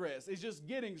progress. It's just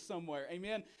getting somewhere.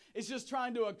 Amen. It's just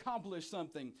trying to accomplish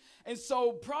something. And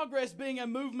so progress being a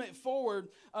movement forward,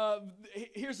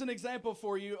 here's an example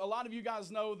for you. A lot of you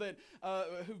guys know that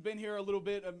who've been here a little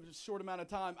bit, a short amount of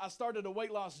time. I started a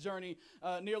weight loss journey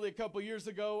nearly a couple years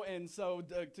ago. And so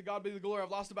to God be the glory,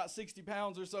 I've lost about 60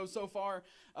 pounds or so far.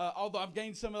 Although I've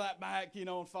gained some of that back,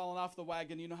 and falling off the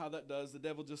wagon. You know how that does. The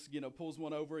devil just, pulls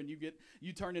one over, and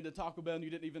you turn into Taco Bell and you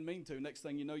didn't even mean to. Next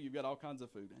thing you know, you've got all kinds of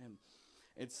food. And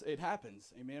it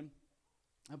happens. Amen.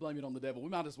 I blame it on the devil. We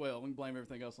might as well. We can blame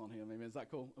everything else on him. Amen. Is that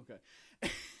cool?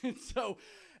 Okay. And so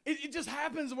it just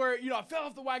happens where, I fell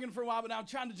off the wagon for a while, but now I'm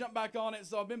trying to jump back on it.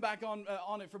 So I've been back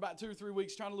on it for about 2 or 3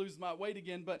 weeks, trying to lose my weight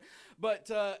again.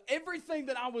 But everything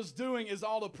that I was doing is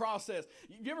all a process.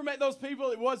 You ever met those people?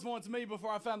 It was once me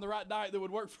before I found the right diet that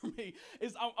would work for me.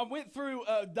 I went through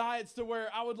diets to where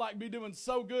I would be doing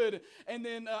so good. And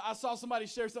then I saw somebody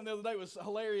share something the other day. It was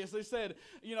hilarious. They said,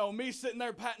 me sitting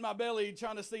there patting my belly,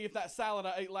 trying to see if that salad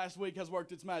I ate last week has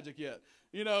worked its magic yet.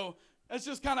 That's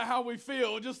just kind of how we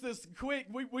feel. Just this quick,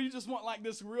 we just want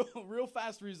this real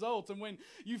fast results. And when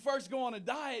you first go on a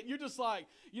diet, you're just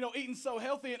eating so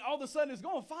healthy, and all of a sudden it's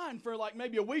going fine for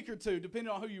maybe a week or two,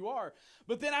 depending on who you are.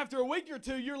 But then after a week or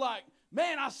two, you're like,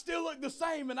 man, I still look the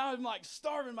same, and I'm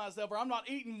starving myself, or I'm not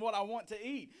eating what I want to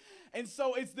eat. And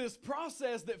so it's this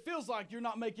process that feels like you're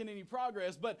not making any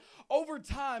progress. But over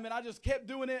time, and I just kept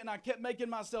doing it, and I kept making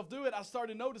myself do it, I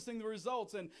started noticing the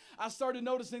results, and I started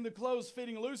noticing the clothes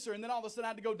fitting looser. And then all of a sudden I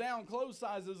had to go down clothes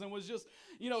sizes, and was just,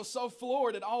 so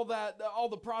floored at all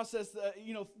the process,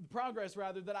 progress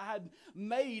rather, that I had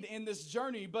made in this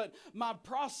journey. But my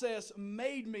process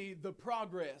made me the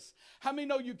progress. How many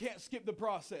know you can't skip the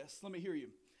process? Let me hear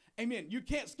you. Amen. You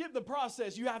can't skip the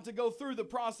process. You have to go through the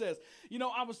process.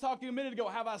 I was talking a minute ago,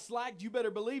 have I slacked? You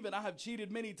better believe it. I have cheated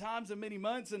many times and many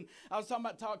months. And I was talking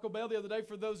about Taco Bell the other day.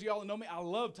 For those of y'all that know me, I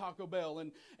love Taco Bell.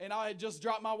 And I had just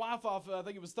dropped my wife off, I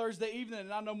think it was Thursday evening,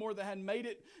 and I no more than hadn't made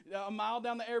it a mile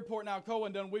down the airport in Alcoa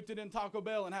and done whipped it in Taco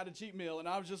Bell and had a cheat meal. And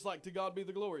I was just like, to God be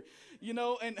the glory.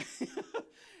 And...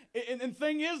 And the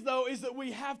thing is, though, is that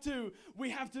we have to,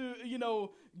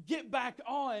 get back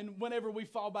on whenever we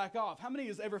fall back off. How many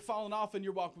has ever fallen off in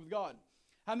your walk with God?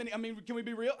 How many, can we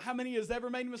be real? How many has ever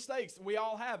made mistakes? We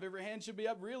all have. Every hand should be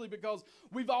up, really, because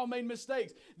we've all made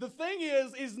mistakes. The thing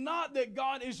is not that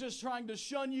God is just trying to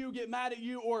shun you, get mad at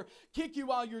you, or kick you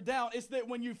while you're down. It's that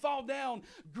when you fall down,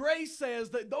 grace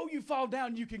says that though you fall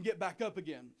down, you can get back up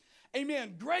again.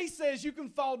 Amen. Grace says you can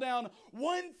fall down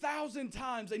 1,000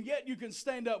 times and yet you can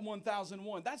stand up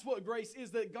 1,001. That's what grace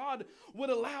is, that God would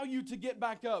allow you to get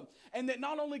back up. And that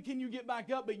not only can you get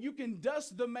back up, but you can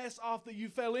dust the mess off that you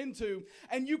fell into,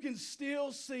 and you can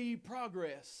still see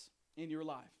progress in your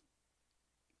life.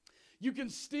 You can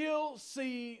still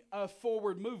see a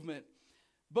forward movement.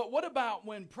 But what about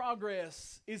when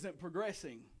progress isn't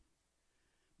progressing?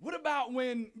 What about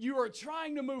when you are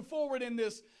trying to move forward in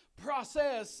this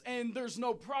process and there's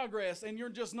no progress and you're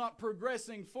just not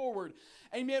progressing forward?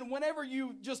 Amen. Whenever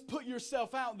you just put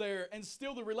yourself out there and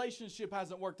still the relationship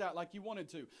hasn't worked out like you wanted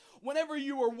to. Whenever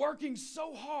you were working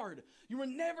so hard, you were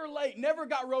never late, never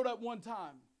got rode up one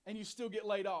time, and you still get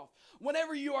laid off.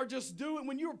 Whenever you are just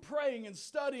when you're praying and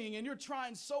studying and you're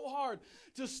trying so hard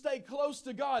to stay close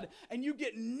to God, and you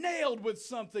get nailed with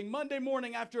something Monday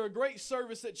morning after a great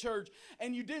service at church,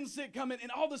 and you didn't see it coming,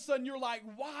 and all of a sudden you're like,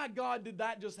 why, God, did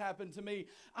that just happen to me?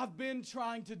 I've been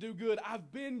trying to do good.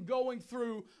 I've been going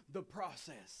through the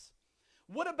process.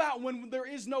 What about when there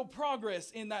is no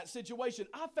progress in that situation?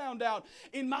 I found out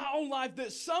in my own life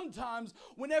that sometimes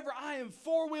whenever I am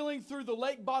four-wheeling through the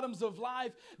lake bottoms of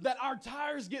life, that our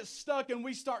tires get stuck and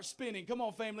we start spinning. Come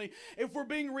on, family. If we're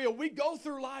being real, we go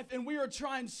through life and we are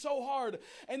trying so hard,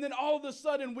 and then all of a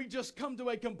sudden we just come to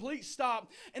a complete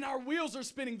stop and our wheels are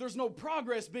spinning. There's no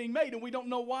progress being made and we don't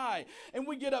know why. And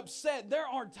we get upset. There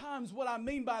are times, what I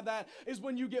mean by that is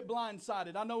when you get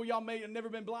blindsided. I know y'all may have never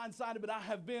been blindsided, but I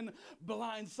have been blindsided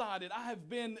blindsided. I have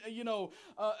been,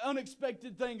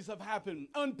 unexpected things have happened.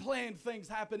 Unplanned things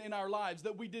happen in our lives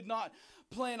that we did not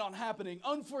plan on happening.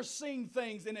 Unforeseen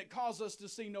things, and it caused us to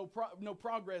see no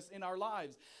progress in our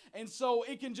lives. And so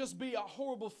it can just be a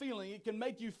horrible feeling. It can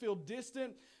make you feel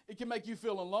distant. It can make you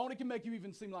feel alone. It can make you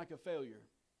even seem like a failure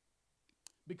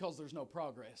because there's no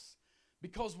progress.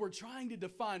 Because we're trying to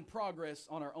define progress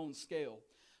on our own scale.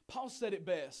 Paul said it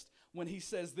best when he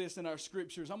says this in our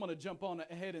scriptures. I'm going to jump on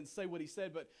ahead and say what he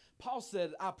said, but Paul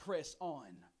said, I press on.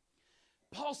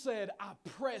 Paul said, I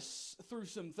press through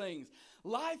some things.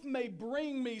 Life may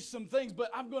bring me some things, but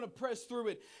I'm going to press through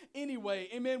it anyway.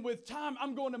 Amen. With time,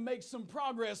 I'm going to make some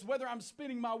progress, whether I'm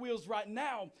spinning my wheels right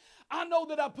now. I know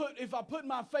that if I put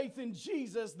my faith in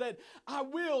Jesus, that I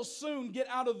will soon get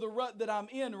out of the rut that I'm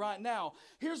in right now.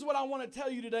 Here's what I want to tell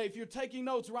you today. If you're taking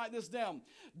notes, write this down.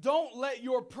 Don't let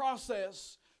your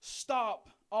process stop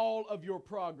all of your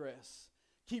progress.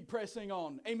 Keep pressing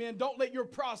on. Amen. Don't let your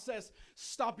process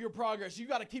stop your progress. You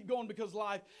got to keep going because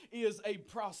life is a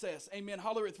process. Amen.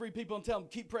 Holler at 3 people and tell them,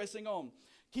 keep pressing on.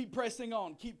 Keep pressing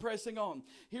on. Keep pressing on.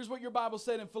 Here's what your Bible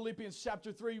said in Philippians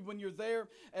chapter 3. When you're there,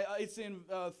 it's in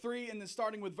 3 and then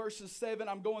starting with verses 7.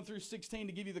 I'm going through 16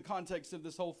 to give you the context of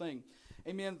this whole thing.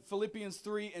 Amen. Philippians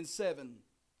 3 and 7.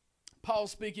 Paul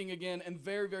speaking again in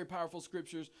very, very powerful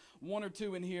scriptures. 1 or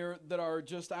 2 in here that are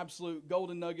just absolute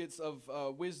golden nuggets of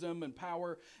wisdom and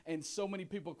power. And so many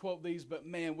people quote these, but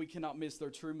man, we cannot miss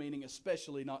their true meaning,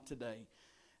 especially not today.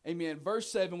 Amen.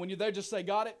 Verse 7, when you're there, just say,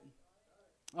 got it?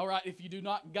 All right, if you do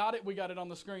not got it, we got it on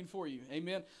the screen for you.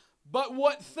 Amen. But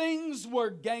what things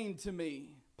were gained to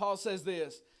me, Paul says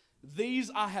this, these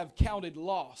I have counted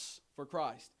loss for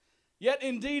Christ. Yet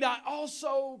indeed I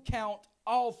also count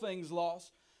all things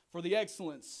lost for the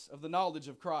excellence of the knowledge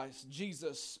of Christ,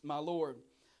 Jesus my Lord,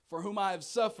 for whom I have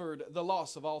suffered the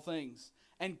loss of all things,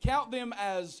 and count them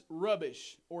as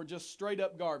rubbish, or just straight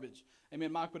up garbage.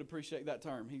 Amen. Mike would appreciate that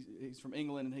term. He's from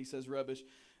England and he says rubbish,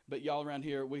 but y'all around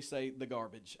here, we say the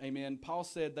garbage. Amen. Paul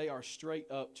said they are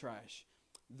straight up trash,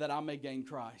 that I may gain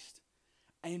Christ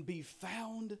and be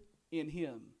found in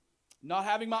him, not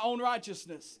having my own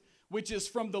righteousness, which is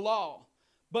from the law,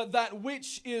 but that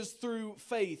which is through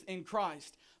faith in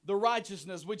Christ, the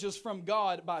righteousness which is from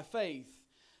God by faith,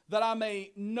 that I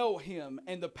may know him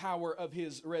and the power of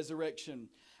his resurrection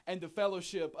and the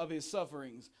fellowship of his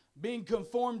sufferings, being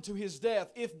conformed to his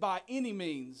death, if by any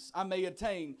means I may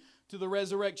attain to the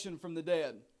resurrection from the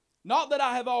dead. Not that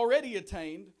I have already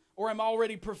attained or am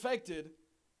already perfected,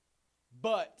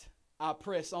 but I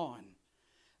press on,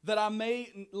 that I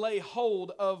may lay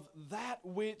hold of that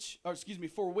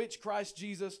for which Christ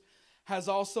Jesus has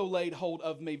also laid hold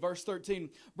of me. Verse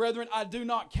 13, brethren, I do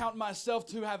not count myself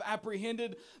to have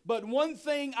apprehended, but one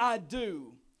thing I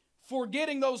do,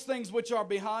 forgetting those things which are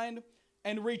behind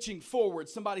and reaching forward.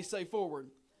 Somebody say forward.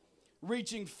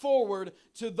 Reaching forward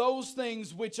to those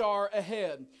things which are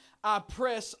ahead. I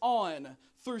press on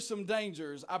through some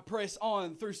dangers. I press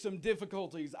on through some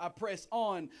difficulties. I press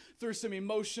on through some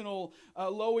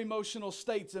low emotional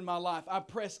states in my life. I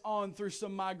press on through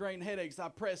some migraine headaches. I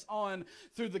press on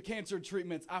through the cancer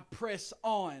treatments. I press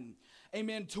on,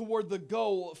 amen, toward the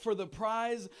goal for the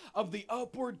prize of the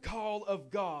upward call of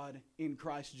God in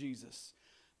Christ Jesus.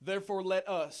 Therefore, let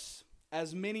us,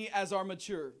 as many as are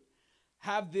mature,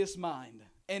 have this mind.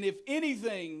 And if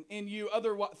anything in you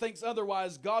thinks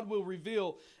otherwise, God will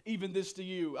reveal even this to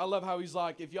you. I love how he's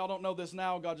like, if y'all don't know this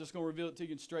now, God's just going to reveal it to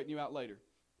you and straighten you out later.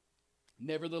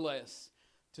 Nevertheless,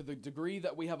 to the degree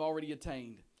that we have already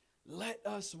attained, let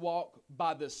us walk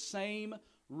by the same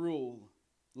rule.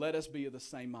 Let us be of the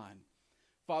same mind.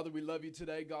 Father, we love you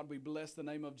today. God, we bless the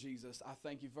name of Jesus. I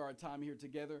thank you for our time here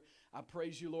together. I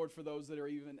praise you, Lord, for those that are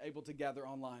even able to gather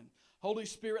online. Holy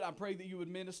Spirit, I pray that you would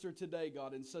minister today,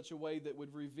 God, in such a way that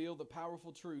would reveal the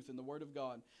powerful truth in the Word of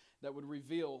God, that would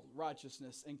reveal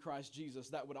righteousness in Christ Jesus,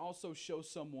 that would also show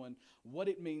someone what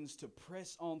it means to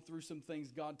press on through some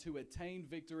things, God, to attain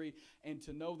victory and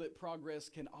to know that progress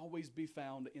can always be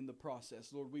found in the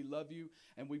process. Lord, we love you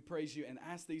and we praise you and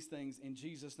ask these things in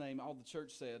Jesus' name. All the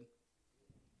church said,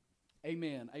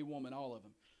 amen. A woman, all of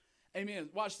them. Amen.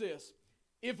 Watch this.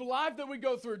 If life that we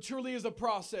go through truly is a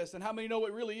process, and how many know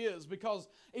it really is? Because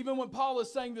even when Paul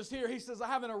is saying this here, he says, I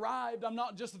haven't arrived. I'm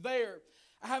not just there.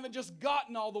 I haven't just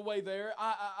gotten all the way there.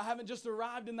 I haven't just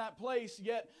arrived in that place,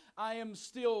 yet I am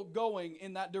still going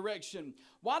in that direction.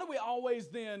 Why do we always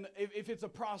then, if it's a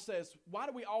process, why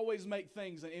do we always make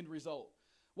things an end result?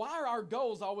 Why are our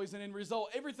goals always an end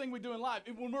result? Everything we do in life,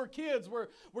 when we're kids,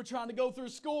 we're trying to go through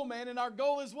school, man, and our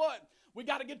goal is what? We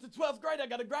got to get to 12th grade. I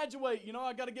got to graduate.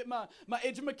 I got to get my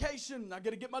education. I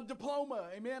got to get my diploma.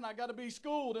 Amen. I got to be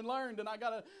schooled and learned. And I got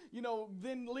to,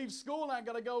 then leave school and I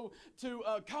got to go to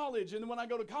college. And then when I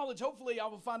go to college, hopefully I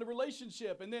will find a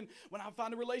relationship. And then when I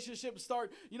find a relationship,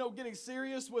 start, getting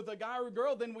serious with a guy or a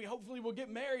girl, then we hopefully will get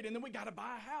married. And then we got to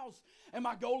buy a house. And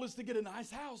my goal is to get a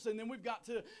nice house. And then we've got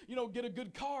to, get a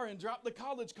good car and drop the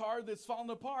college car that's falling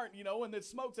apart, and that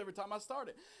smokes every time I start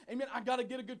it. Amen. I got to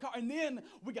get a good car. And then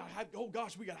we got to have, oh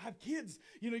gosh, we got to have kids.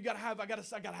 I got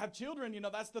to have children.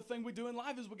 That's the thing we do in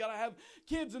life is we got to have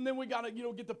kids. And then we got to,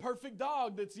 get the perfect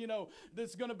dog that's,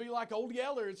 that's going to be like Old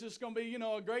Yeller. It's just going to be,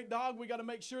 a great dog. We got to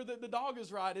make sure that the dog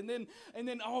is right. And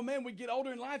then, oh man, we get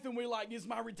older in life and we're like, is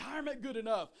my retirement good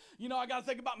enough? I got to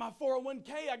think about my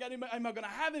 401k. Am I going to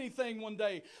have anything one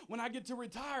day when I get to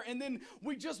retire? And then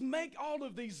we just make all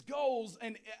of these goals,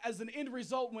 and as an end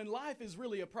result, when life is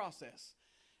really a process.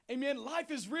 Amen.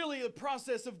 Life is really a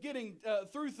process of getting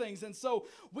through things, and so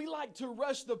we like to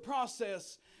rush the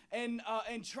process and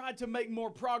try to make more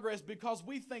progress because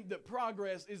we think that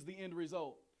progress is the end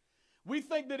result. We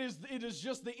think that it is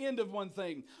just the end of one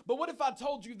thing. But what if I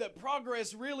told you that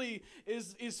progress really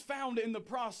is found in the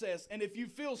process, and if you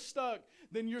feel stuck,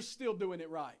 then you're still doing it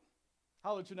right?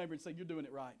 Holler at your neighbor and say, you're doing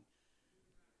it right.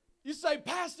 You say,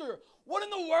 Pastor, what in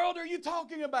the world are you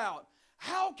talking about?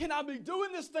 How can I be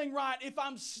doing this thing right if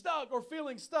I'm stuck or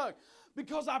feeling stuck?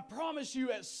 Because I promise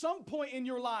you, at some point in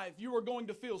your life, you are going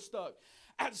to feel stuck.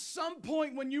 At some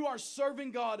point when you are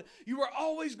serving God, you are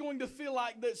always going to feel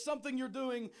like that something you're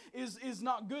doing is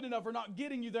not good enough or not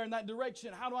getting you there in that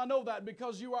direction. How do I know that?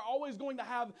 Because you are always going to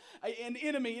have an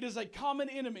enemy. It is a common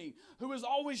enemy who is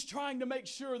always trying to make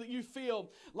sure that you feel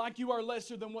like you are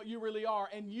lesser than what you really are.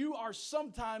 And you are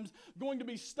sometimes going to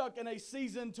be stuck in a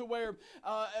season to where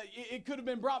it could have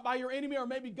been brought by your enemy, or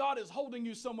maybe God is holding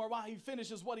you somewhere while He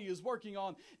finishes what He is working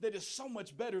on that is so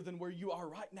much better than where you are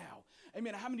right now.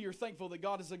 Amen. How many are thankful that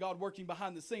God is a God working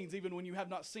behind the scenes, even when you have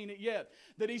not seen it yet,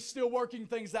 that He's still working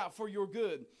things out for your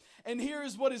good? And here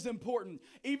is what is important.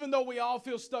 Even though we all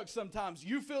feel stuck sometimes,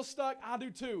 you feel stuck, I do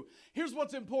too. Here's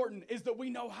what's important is that we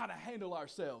know how to handle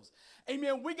ourselves.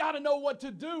 Amen. We got to know what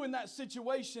to do in that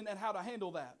situation and how to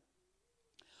handle that.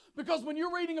 Because when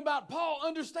you're reading about Paul,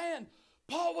 understand,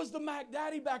 Paul was the Mac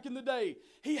Daddy back in the day.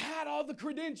 He had all the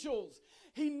credentials.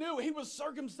 He knew he was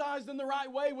circumcised in the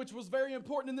right way, which was very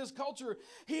important in this culture.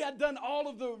 He had done all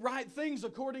of the right things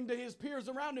according to his peers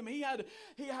around him. He had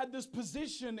this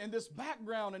position and this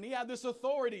background, and he had this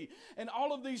authority and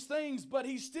all of these things. But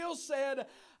he still said,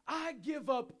 I give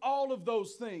up all of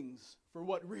those things for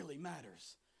what really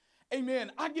matters.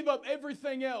 Amen. I give up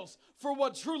everything else for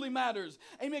what truly matters.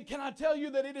 Amen. Can I tell you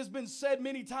that it has been said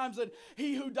many times that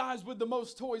he who dies with the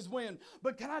most toys win?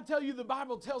 But can I tell you the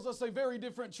Bible tells us a very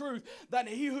different truth, that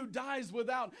he who dies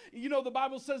without, the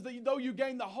Bible says that though you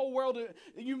gain the whole world,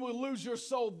 you will lose your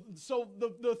soul. So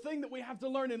the thing that we have to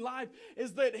learn in life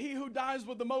is that he who dies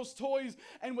with the most toys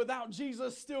and without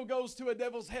Jesus still goes to a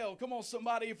devil's hell. Come on,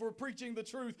 somebody, if we're preaching the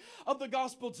truth of the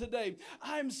gospel today.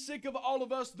 I am sick of all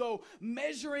of us, though,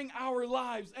 measuring our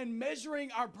lives and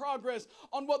measuring our progress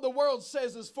on what the world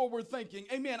says is forward thinking.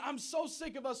 Amen. I'm so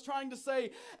sick of us trying to say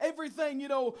everything,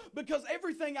 because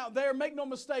everything out there, make no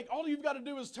mistake, all you've got to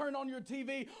do is turn on your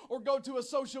TV or go to a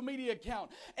social media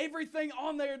account. Everything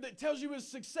on there that tells you is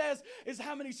success is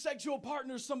how many sexual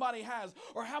partners somebody has,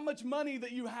 or how much money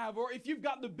that you have, or if you've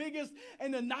got the biggest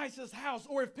and the nicest house,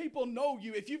 or if people know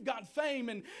you, if you've got fame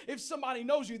and if somebody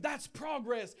knows you. That's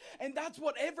progress. And that's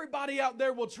what everybody out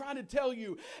there will try to tell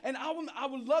you. And I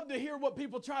would love to hear what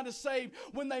people try to say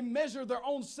when they measure their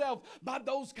own self by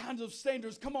those kinds of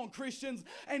standards. Come on, Christians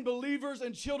and believers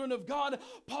and children of God.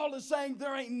 Paul is saying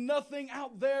there ain't nothing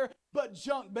out there but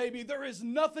junk, baby. There is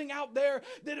nothing out there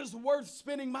that is worth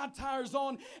spinning my tires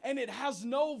on, and it has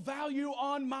no value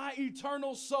on my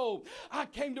eternal soul. I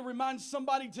came to remind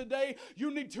somebody today,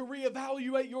 you need to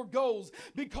reevaluate your goals,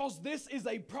 because this is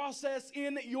a process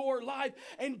in your life,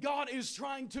 and God is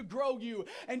trying to grow you.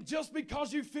 And just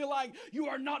because you feel like you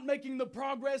are not making the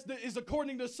progress that is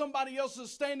according to somebody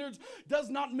else's standards does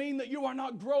not mean that you are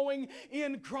not growing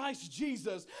in Christ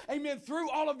Jesus. Amen. Through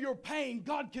all of your pain,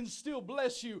 God can still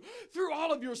bless you. Through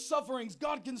all of your sufferings,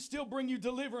 God can still bring you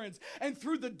deliverance. And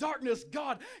through the darkness,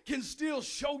 God can still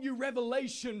show you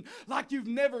revelation like you've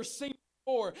never seen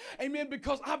before. Amen.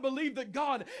 Because I believe that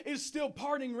God is still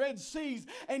parting Red Seas,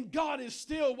 and God is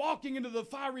still walking into the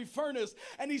fiery furnace,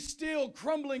 and He's still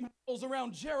crumbling walls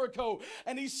around Jericho,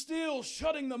 and He's still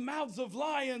shutting the mouths of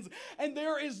lions. And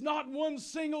there is not one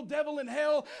single devil in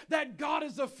hell that God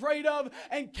is afraid of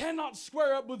and cannot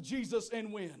square up with Jesus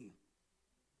and win.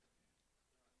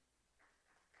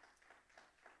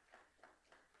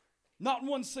 Not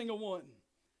one single one.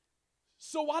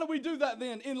 So why do we do that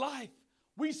then in life?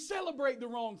 We celebrate the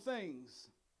wrong things.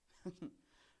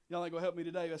 Y'all ain't going to help me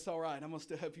today. That's all right. I'm going to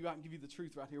still help you out and give you the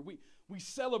truth right here. We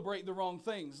celebrate the wrong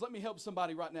things. Let me help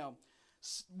somebody right now.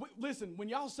 Listen, when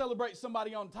y'all celebrate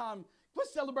somebody on time, quit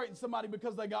celebrating somebody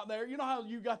because they got there. You know how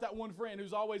you got that one friend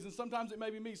who's always, and sometimes it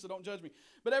may be me, so don't judge me.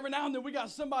 But every now and then we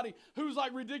got somebody who's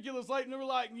like ridiculous late, and they're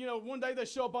like, one day they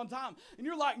show up on time. And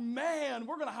you're like, man,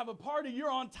 we're going to have a party.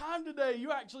 You're on time today.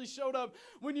 You actually showed up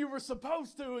when you were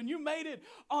supposed to, and you made it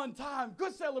on time.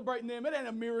 Quit celebrating them. It ain't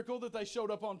a miracle that they showed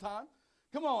up on time.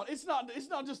 Come on, it's not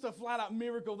just a flat-out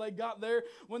miracle they got there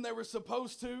when they were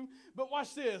supposed to. But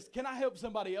watch this. Can I help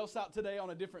somebody else out today on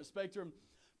a different spectrum?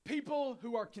 People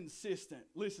who are consistent.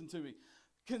 Listen to me.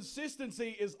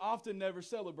 Consistency is often never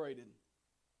celebrated.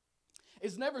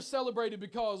 It's never celebrated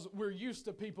because we're used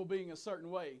to people being a certain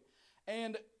way.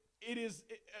 And it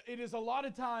is a lot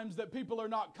of times that people are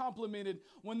not complimented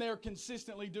when they're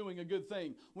consistently doing a good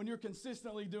thing, when you're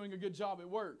consistently doing a good job at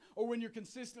work, or when you're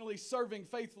consistently serving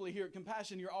faithfully here at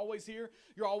Compassion. You're always here.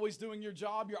 You're always doing your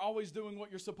job. You're always doing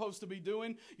what you're supposed to be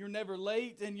doing. You're never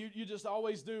late, and you just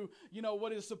always do,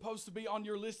 what is supposed to be on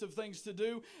your list of things to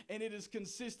do, and it is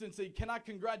consistency. Can I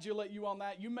congratulate you on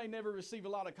that? You may never receive a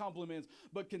lot of compliments,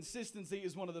 but consistency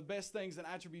is one of the best things and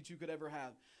attributes you could ever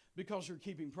have because you're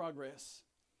keeping progress.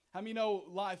 How many know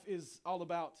life is all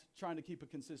about trying to keep a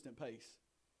consistent pace?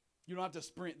 You don't have to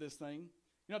sprint this thing.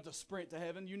 You don't have to sprint to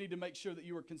heaven. You need to make sure that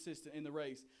you are consistent in the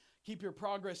race. Keep your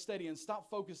progress steady and stop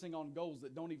focusing on goals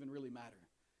that don't even really matter.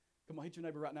 Come on, hit your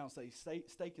neighbor right now and say,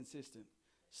 stay consistent.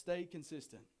 Stay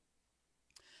consistent.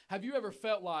 Have you ever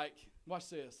felt like, watch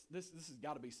this. This has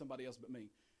got to be somebody else but me.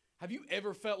 Have you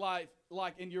ever felt like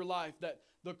in your life that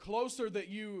the closer that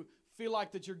you feel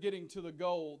like that you're getting to the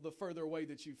goal, the further away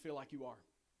that you feel like you are?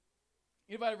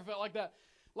 Anybody ever felt like that?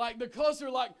 Like the closer,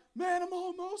 like, man, I'm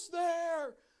almost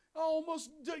there.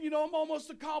 I'm almost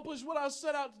accomplished what I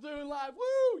set out to do in life.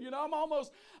 Woo! I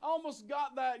almost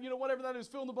got that, whatever that is,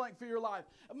 fill in the blank for your life.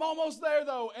 I'm almost there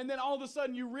though. And then all of a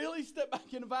sudden you really step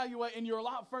back and evaluate and you're a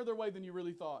lot further away than you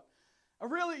really thought. I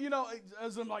really,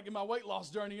 as I'm like in my weight loss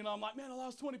journey, I'm like, man, I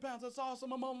lost 20 pounds. That's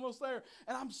awesome. I'm almost there.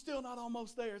 And I'm still not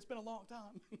almost there. It's been a long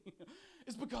time.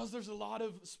 It's because there's a lot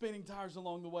of spinning tires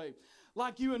along the way.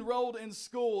 Like you enrolled in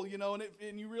school,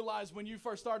 and you realize when you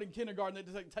first started in kindergarten,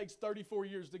 it takes 34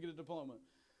 years to get a diploma.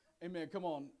 Amen. Come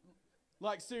on.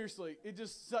 Like seriously, it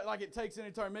just like it takes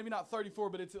any time. Maybe not 34,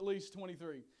 but it's at least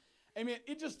 23. Amen.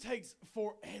 It just takes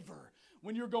forever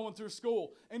when you're going through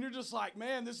school and you're just like,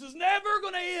 man, this is never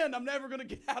going to end. I'm never going to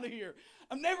get out of here.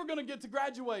 I'm never going to get to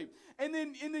graduate. And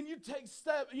then you take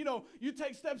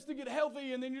steps to get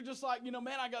healthy, and then you're just like,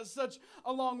 man, I got such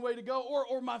a long way to go.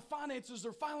 Or my finances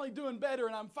are finally doing better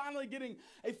and I'm finally getting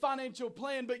a financial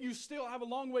plan, but you still have a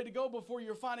long way to go before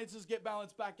your finances get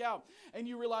balanced back out. And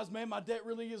you realize, man, my debt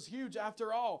really is huge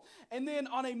after all. And then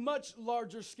on a much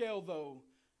larger scale though,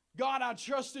 God, I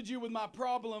trusted you with my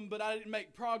problem, but I didn't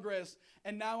make progress,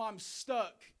 and now I'm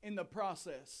stuck in the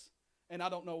process, and I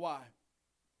don't know why.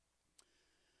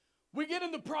 We get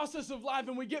in the process of life,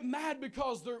 and we get mad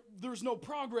because there's no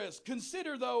progress.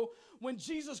 Consider, though, when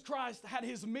Jesus Christ had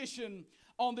his mission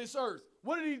on this earth.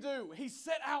 What did he do? He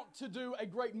set out to do a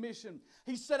great mission.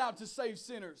 He set out to save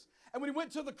sinners. And when he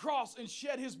went to the cross and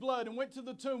shed his blood and went to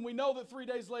the tomb, we know that 3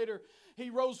 days later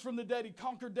he rose from the dead. He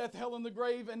conquered death, hell, and the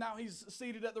grave, and now he's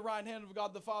seated at the right hand of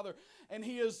God the Father. And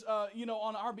he is,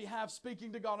 on our behalf,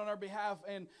 speaking to God on our behalf.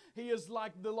 And he is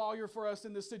like the lawyer for us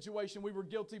in this situation. We were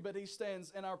guilty, but he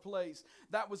stands in our place.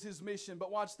 That was his mission.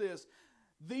 But watch this.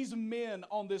 These men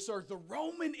on this earth, the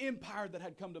Roman Empire that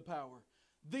had come to power,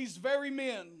 these very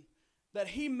men that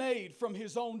he made from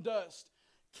his own dust,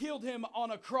 killed him on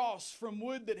a cross from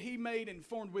wood that he made and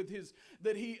formed with his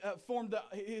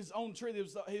own tree. It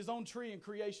was his own tree in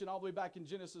creation all the way back in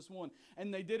Genesis 1.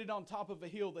 And they did it on top of a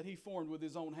hill that he formed with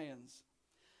his own hands.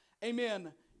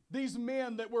 Amen. These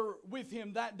men that were with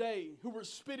him that day, who were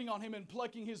spitting on him and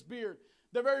plucking his beard,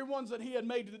 the very ones that he had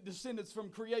made the descendants from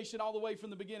creation all the way from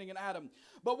the beginning in Adam.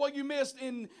 But what you missed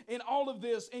in all of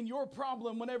this, in your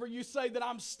problem, whenever you say that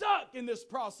I'm stuck in this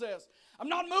process, I'm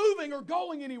not moving or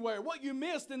going anywhere. What you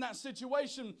missed in that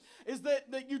situation is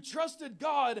that you trusted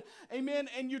God, amen,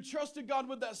 and you trusted God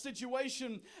with that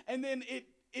situation, and then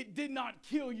it did not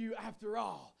kill you after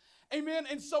all. Amen.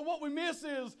 And so what we miss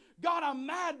is God, I'm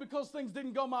mad because things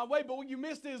didn't go my way. But what you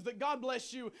missed is that God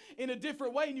blessed you in a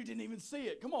different way and you didn't even see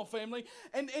it. Come on, family.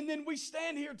 And then we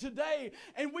stand here today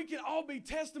and we can all be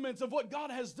testaments of what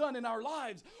God has done in our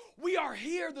lives. We are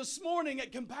here this morning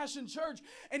at Compassion Church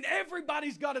and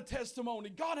everybody's got a testimony.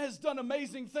 God has done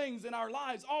amazing things in our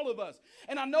lives, all of us.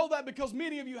 And I know that because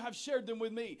many of you have shared them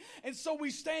with me. And so we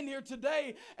stand here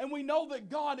today and we know that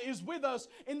God is with us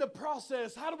in the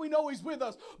process. How do we know He's with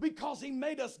us? Because He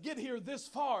made us get here this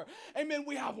far. Amen.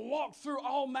 We have walked through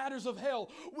all matters of hell.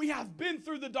 We have been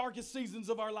through the darkest seasons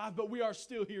of our life, but we are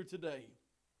still here today.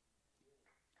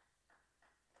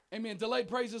 Amen. Delayed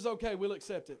praise is okay. We'll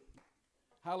accept it.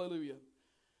 Hallelujah.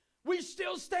 We're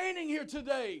still standing here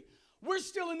today. We're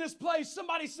still in this place.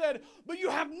 Somebody said, but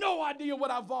you have no idea what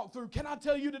I've walked through. Can I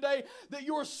tell you today that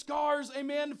your scars,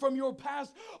 amen, from your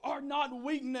past are not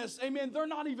weakness. Amen. They're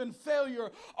not even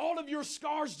failure. All of your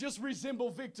scars just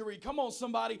resemble victory. Come on,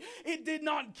 somebody. It did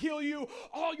not kill you.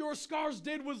 All your scars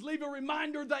did was leave a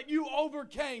reminder that you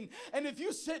overcame. And if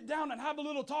you sit down and have a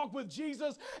little talk with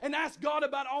Jesus and ask God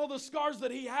about all the scars that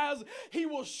He has, He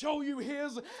will show you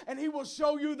His, and He will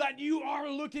show you that you are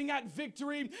looking at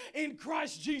victory in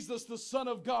Christ Jesus, the Son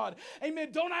of God.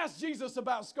 Amen. Don't ask Jesus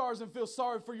about scars and feel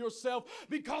sorry for yourself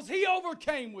because He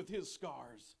overcame with His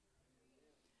scars.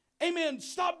 Amen.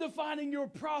 Stop defining your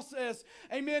process,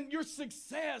 amen, your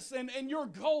success and your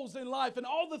goals in life and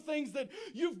all the things that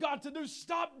you've got to do.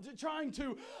 Stop trying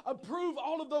to approve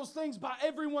all of those things by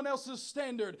everyone else's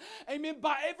standard. Amen.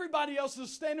 By everybody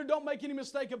else's standard, don't make any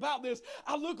mistake about this.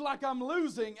 I look like I'm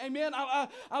losing. Amen.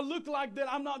 I look like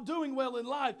that I'm not doing well in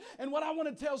life. And what I want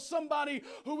to tell somebody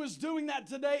who is doing that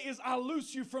today is I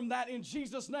loose you from that in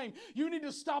Jesus' name. You need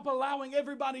to stop allowing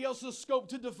everybody else's scope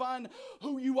to define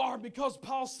who you are, because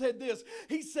Paul said this.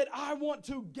 He said, I want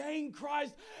to gain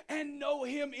Christ and know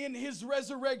Him in His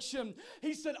resurrection.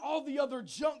 He said, all the other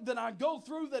junk that I go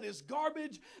through that is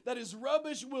garbage, that is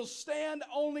rubbish, will stand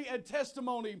only a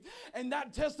testimony. And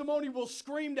that testimony will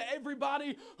scream to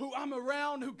everybody who I'm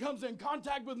around, who comes in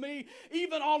contact with me,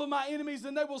 even all of my enemies,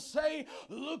 and they will say,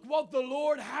 look what the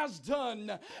Lord has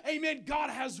done. Amen. God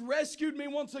has rescued me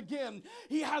once again.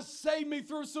 He has saved me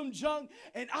through some junk,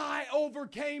 and I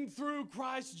overcame through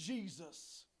Christ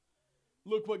Jesus.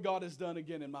 Look what God has done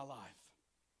again in my life.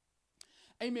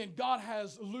 Amen. God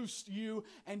has loosed you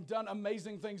and done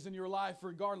amazing things in your life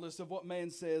regardless of what man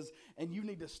says, and you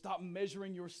need to stop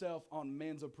measuring yourself on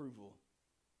man's approval.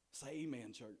 Say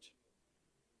amen, church.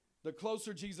 The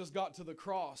closer Jesus got to the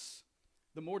cross,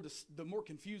 the more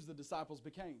confused the disciples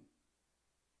became.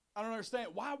 I don't understand.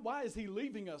 Why is He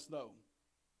leaving us though?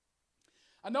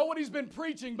 I know what He's been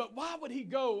preaching, but why would He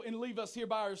go and leave us here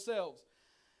by ourselves?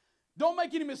 Don't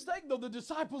make any mistake, though. The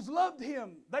disciples loved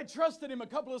Him. They trusted Him. A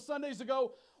couple of Sundays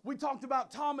ago, we talked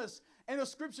about Thomas, and the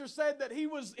scripture said that he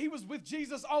was with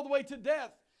Jesus all the way to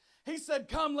death. He said,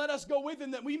 come, let us go with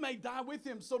Him that we may die with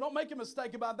Him. So don't make a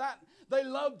mistake about that. They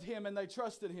loved Him and they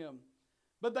trusted Him.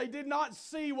 But they did not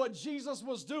see what Jesus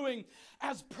was doing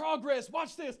as progress.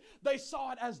 Watch this. They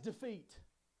saw it as defeat.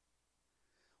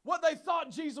 What they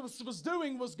thought Jesus was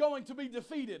doing was going to be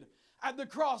defeated at the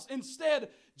cross. Instead,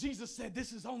 Jesus said,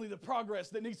 this is only the progress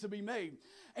that needs to be made.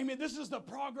 Amen. This is the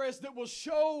progress that will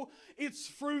show its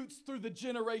fruits through the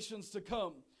generations to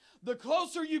come. The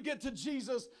closer you get to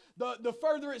Jesus, the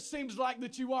further it seems like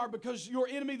that you are, because your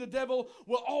enemy, the devil,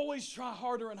 will always try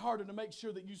harder and harder to make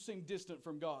sure that you seem distant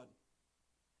from God.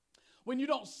 When you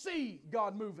don't see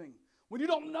God moving, when you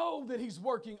don't know that He's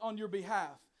working on your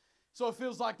behalf, so it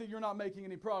feels like that you're not making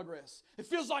any progress. It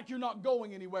feels like you're not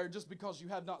going anywhere just because you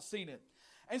have not seen it.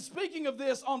 And speaking of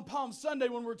this, on Palm Sunday,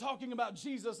 when we're talking about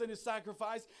Jesus and His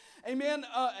sacrifice, amen,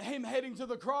 Him heading to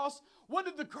the cross, what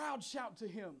did the crowd shout to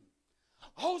Him?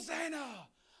 Hosanna!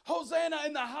 Hosanna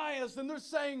in the highest. And they're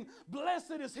saying,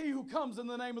 blessed is He who comes in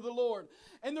the name of the Lord.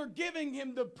 And they're giving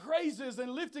Him the praises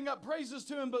and lifting up praises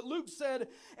to Him. But Luke said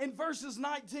in verses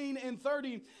 19 and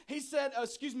 30, he said,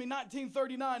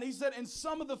 1939, he said, and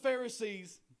some of the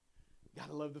Pharisees,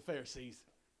 gotta love the Pharisees.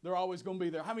 They're always going to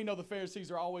be there. How many know the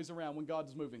Pharisees are always around when God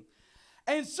is moving?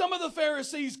 And some of the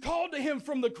Pharisees called to Him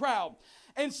from the crowd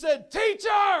and said,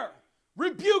 teacher,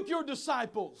 rebuke your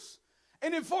disciples.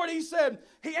 And in 40 he said,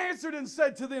 He answered and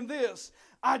said to them this,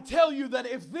 I tell you that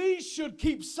if these should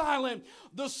keep silent,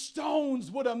 the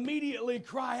stones would immediately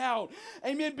cry out.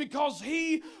 Amen. Because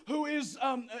He who is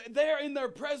there in their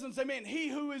presence, amen, He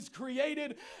who is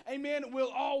created, amen,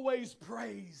 will always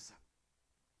praise.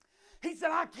 He said,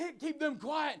 I can't keep them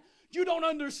quiet. You don't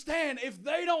understand. If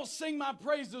they don't sing my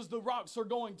praises, the rocks are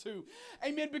going to.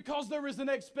 Amen. Because there is an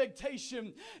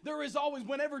expectation. There is always,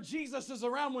 whenever Jesus is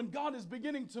around, when God is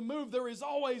beginning to move, there is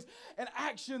always an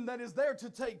action that is there to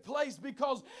take place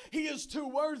because He is too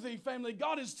worthy, family.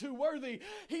 God is too worthy.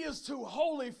 He is too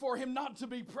holy for Him not to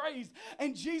be praised.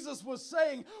 And Jesus was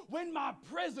saying, when my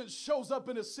presence shows up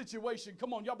in a situation,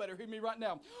 come on, y'all better hear me right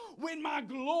now. When my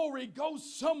glory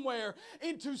goes somewhere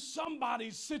into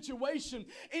somebody's situation,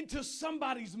 into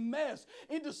somebody's mess,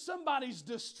 into somebody's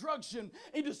destruction,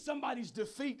 into somebody's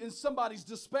defeat, and somebody's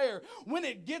despair. When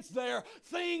it gets there,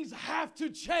 things have to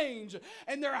change,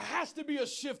 and there has to be a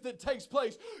shift that takes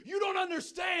place. You don't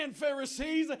understand,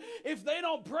 Pharisees. If they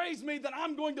don't praise me, then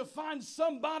I'm going to find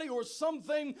somebody or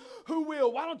something who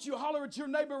will. Why don't you holler at your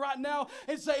neighbor right now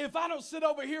and say, if I don't sit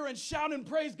over here and shout and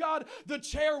praise God, the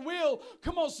chair will.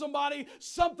 Come on, somebody.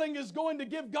 Something is going to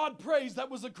give God praise.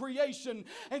 That was a creation,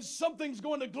 and something's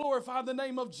going to glorify the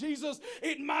name of Jesus.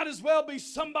 It might as well be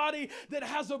somebody that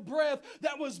has a breath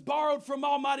that was borrowed from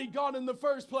Almighty God in the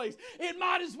first place. It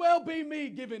might as well be me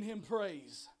giving Him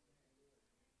praise.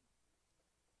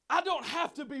 I don't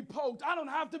have to be poked. I don't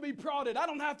have to be prodded. I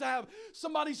don't have to have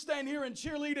somebody stand here and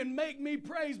cheerlead and make me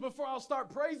praise before I'll start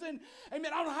praising.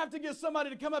 Amen. I don't have to get somebody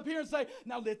to come up here and say,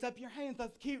 now lift up your hands.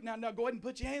 That's cute. Now go ahead and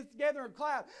put your hands together and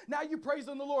clap. Now you're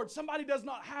praising the Lord. Somebody does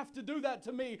not have to do that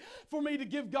to me for me to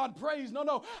give God praise.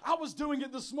 No. I was doing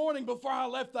it this morning before I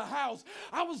left the house.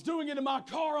 I was doing it in my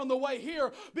car on the way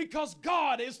here because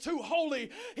God is too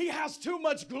holy. He has too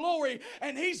much glory,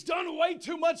 and He's done way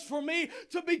too much for me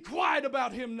to be quiet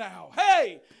about Him now.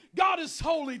 Hey, God is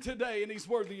holy today, and He's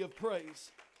worthy of praise.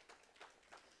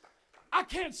 I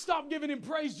can't stop giving Him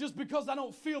praise just because I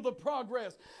don't feel the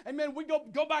progress. Amen. We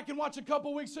go back and watch a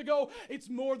couple weeks ago. It's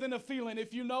more than a feeling.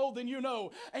 If you know, then you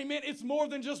know. Amen. It's more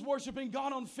than just worshiping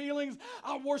God on feelings.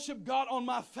 I worship God on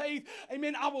my faith.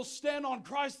 Amen. I will stand on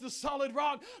Christ the solid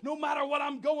rock no matter what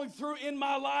I'm going through in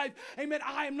my life. Amen.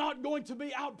 I am not going to be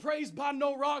outpraised by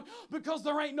no rock because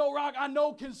there ain't no rock I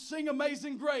know can sing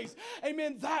Amazing Grace.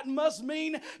 Amen. That must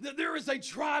mean that there is a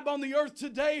tribe on the earth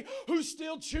today who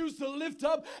still choose to lift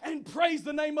up and praise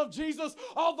the name of Jesus,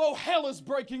 although hell is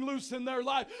breaking loose in their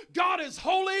life. God is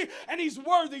holy, and He's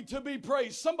worthy to be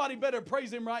praised. Somebody better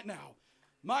praise Him right now.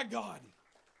 My God.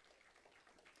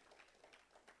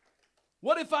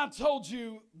 What if I told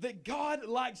you that God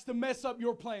likes to mess up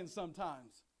your plans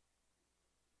sometimes?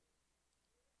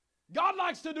 God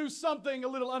likes to do something a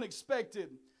little unexpected.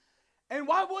 And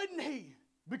why wouldn't He?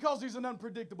 Because He's an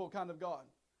unpredictable kind of God.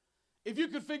 If you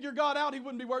could figure God out, He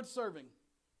wouldn't be worth serving.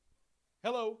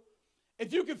 Hello?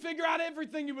 If you could figure out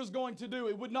everything He was going to do,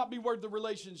 it would not be worth the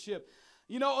relationship.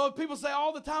 You know, people say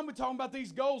all the time, we're talking about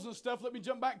these goals and stuff. Let me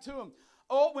jump back to them.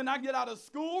 Oh, when I get out of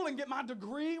school and get my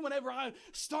degree, whenever I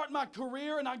start my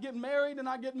career and I get married and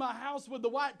I get my house with the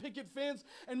white picket fence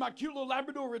and my cute little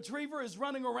Labrador retriever is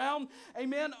running around,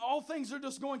 amen, all things are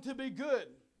just going to be good.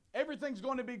 Everything's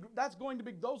going to be,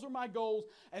 those are my goals,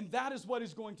 and that is what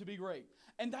is going to be great.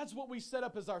 And that's what we set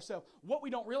up as ourselves. What we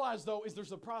don't realize, though, is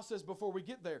there's a process before we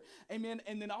get there. Amen.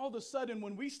 And then all of a sudden,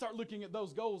 when we start looking at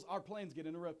those goals, our plans get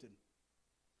interrupted.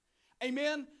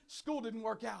 Amen. School didn't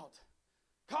work out.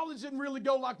 College didn't really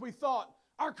go like we thought.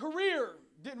 Our career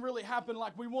didn't really happen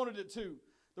like we wanted it to.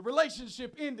 The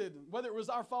relationship ended, whether it was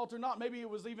our fault or not. Maybe it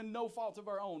was even no fault of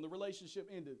our own. The relationship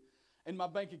ended. And my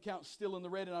bank account's still in the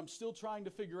red, and I'm still trying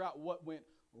to figure out what went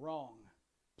wrong.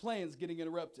 Plans getting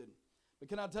interrupted. But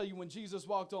can I tell you, when Jesus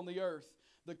walked on the earth,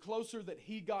 the closer that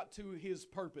He got to His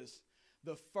purpose,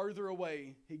 the further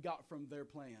away He got from their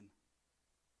plan.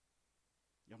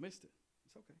 Y'all missed it.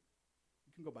 It's okay.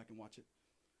 You can go back and watch it.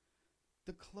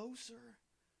 The closer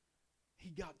He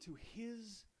got to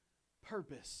His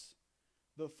purpose,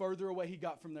 the further away He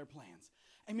got from their plans.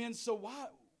 Amen. So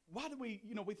why do we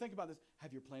think about this?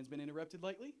 Have your plans been interrupted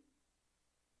lately?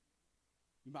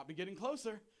 You might be getting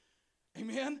closer.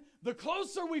 Amen. The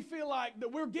closer we feel like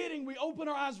that we're getting, we open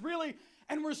our eyes really,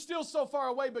 and we're still so far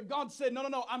away. But God said,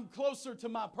 no, I'm closer to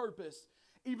my purpose,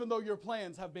 even though your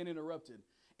plans have been interrupted.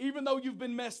 Even though you've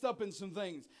been messed up in some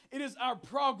things. It is our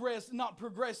progress not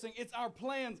progressing. It's our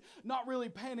plans not really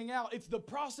panning out. It's the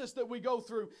process that we go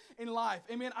through in life.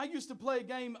 Amen. I used to play a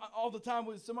game all the time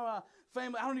with some of my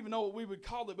family. I don't even know what we would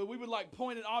call it, but we would like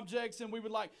point at objects and we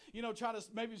would try to,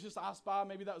 maybe it's just I Spy.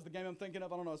 Maybe that was the game I'm thinking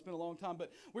of. I don't know. It's been a long time,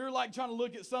 but we were like trying to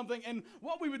look at something. And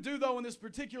what we would do though in this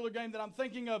particular game that I'm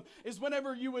thinking of is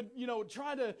whenever you would,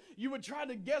 try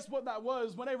to guess what that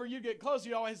was. Whenever you get closer,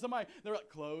 you always somebody, they're like,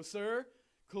 closer.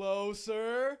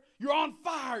 Closer. You're on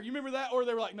fire. You remember that? Or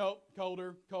they were like, no,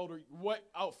 colder, colder.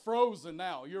 Frozen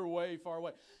now. You're way far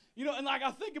away. You know, and like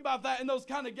I think about that in those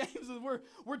kind of games,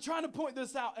 we're trying to point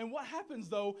this out. And what happens,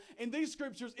 though, in these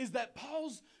scriptures is that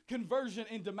Paul's conversion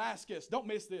in Damascus, don't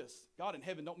miss this. God in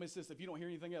heaven, don't miss this. If you don't hear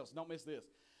anything else, don't miss this.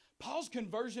 Paul's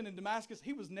conversion in Damascus,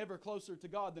 he was never closer to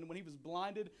God than when he was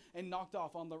blinded and knocked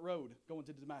off on the road going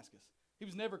to Damascus. He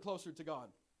was never closer to God.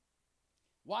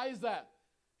 Why is that?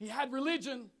 He had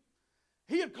religion.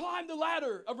 He had climbed the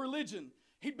ladder of religion.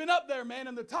 He'd been up there, man,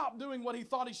 in the top doing what he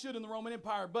thought he should in the Roman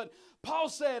Empire. But Paul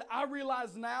said, I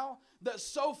realize now that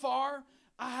so far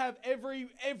I have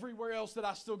everywhere else that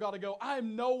I still got to go. I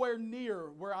am nowhere near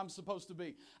where I'm supposed to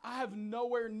be. I have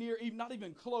nowhere near, not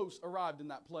even close, arrived in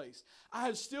that place. I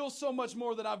have still so much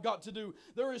more that I've got to do.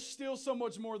 There is still so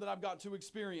much more that I've got to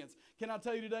experience. Can I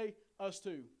tell you today? Us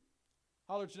too.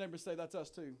 Holler at your neighbor and say, that's us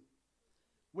too.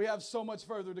 We have so much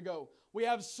further to go. We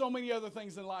have so many other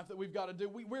things in life that we've got to do.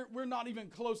 We're not even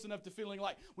close enough to feeling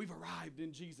like we've arrived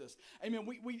in Jesus. Amen.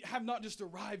 We have not just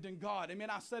arrived in God. Amen.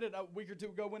 I said it a week or two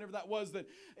ago, whenever that was, that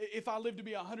if I lived to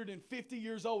be 150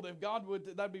 years old, if God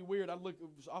would, that'd be weird. I'd look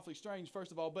awfully strange,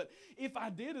 first of all. But if I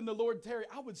did and the Lord tarry,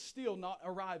 I would still not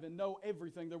arrive and know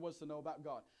everything there was to know about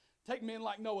God. Take men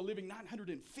like Noah living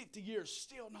 950 years,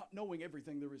 still not knowing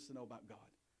everything there is to know about God.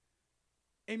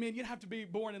 Amen. You'd have to be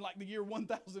born in like the year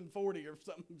 1040 or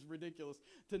something ridiculous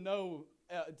to know,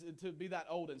 to be that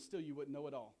old, and still you wouldn't know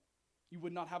it all. You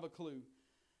would not have a clue.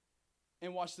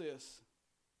 And watch this.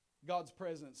 God's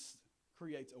presence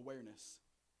creates awareness.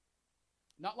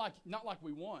 Not like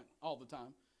we want all the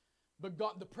time, but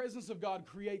the presence of God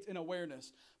creates an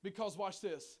awareness. Because watch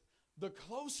this. The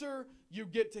closer you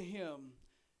get to Him,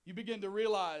 you begin to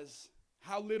realize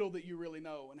how little that you really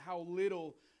know and how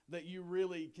little that you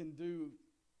really can do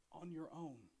on your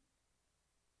own.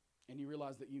 And you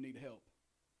realize that you need help.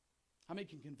 How many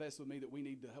can confess with me that we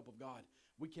need the help of God?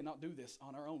 We cannot do this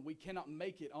on our own. We cannot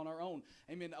make it on our own.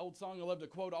 Amen. The old song I love to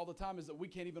quote all the time is that we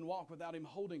can't even walk without Him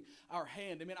holding our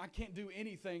hand. Amen. I can't do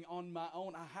anything on my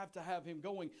own. I have to have Him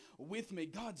going with me.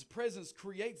 God's presence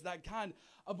creates that kind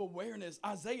of awareness.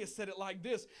 Isaiah said it like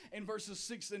this in verses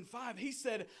 6 and 5. He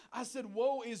said, I said,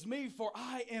 woe is me, for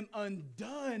I am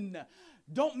undone.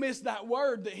 Don't miss that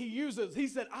word that he uses. He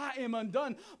said, I am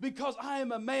undone because I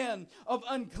am a man of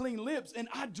unclean lips, and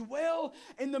I dwell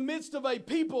in the midst of a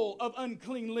people of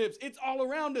unclean lips. It's all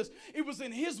around us. It was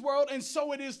in his world, and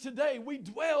so it is today. We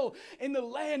dwell in the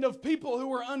land of people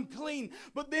who are unclean.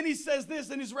 But then he says this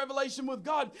in his revelation with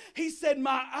God. He said,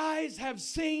 my eyes have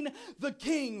seen the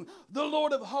King, the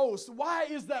Lord of hosts. Why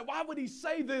is that? Why would he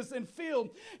say this and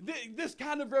feel this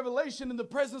kind of revelation in the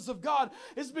presence of God?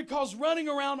 It's because running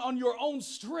around on your own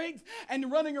strength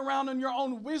and running around on your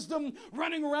own wisdom,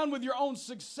 running around with your own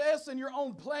success and your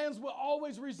own plans will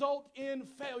always result in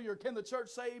failure. Can the church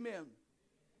say amen?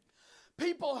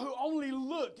 People who only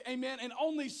look, amen, and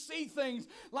only see things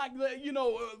like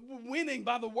winning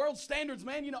by the world standards,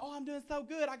 man. Oh, I'm doing so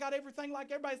good. I got everything like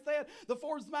everybody said. The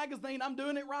Forbes magazine, I'm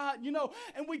doing it right,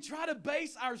 And we try to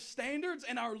base our standards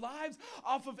and our lives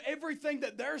off of everything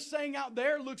that they're saying out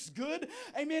there looks good.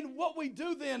 Amen. What we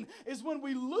do then is when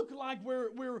we look like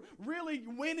we're really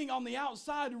winning on the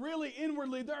outside, really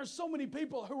inwardly, there are so many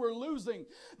people who are losing.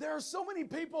 There are so many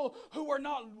people who are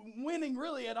not winning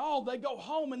really at all. They go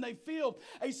home and they feel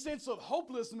a sense of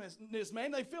hopelessness,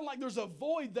 man. They feel like there's a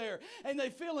void there, and they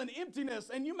feel an emptiness.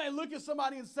 And you may look at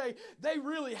somebody and say, they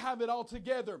really have it all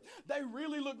together. They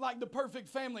really look like the perfect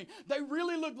family. They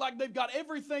really look like they've got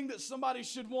everything that somebody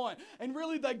should want. And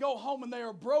really they go home and they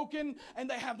are broken, and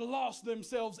they have lost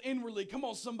themselves inwardly. Come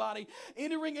on, somebody.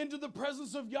 Entering into the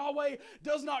presence of Yahweh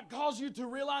does not cause you to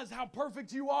realize how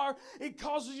perfect you are. It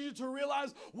causes you to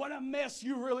realize what a mess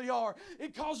you really are.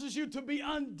 It causes you to be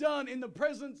undone in the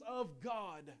presence of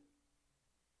God.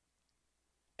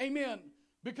 Amen.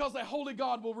 Because a holy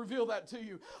God will reveal that to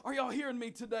you. Are y'all hearing me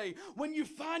today? When you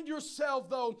find yourself,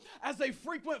 though, as a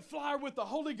frequent flyer with the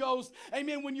Holy Ghost,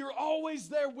 amen, when you're always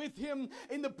there with Him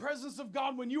in the presence of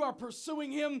God, when you are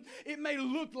pursuing Him, it may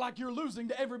look like you're losing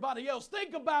to everybody else.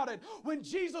 Think about it. When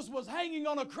Jesus was hanging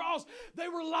on a cross, they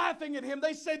were laughing at Him.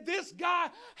 They said, this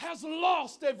guy has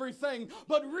lost everything.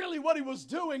 But really what He was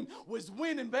doing was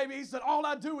winning, baby. He said, all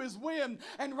I do is win.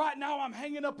 And right now I'm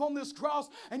hanging up on this cross,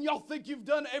 and y'all think you've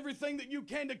done everything that you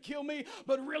can to kill me,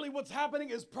 but really what's happening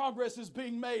is progress is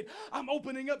being made. I'm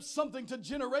opening up something to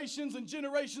generations and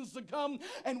generations to come,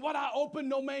 and what I open,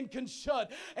 no man can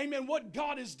shut. Amen. What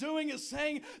God is doing is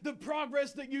saying the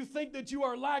progress that you think that you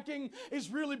are lacking is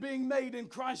really being made in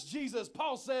Christ Jesus.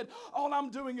 Paul said, all I'm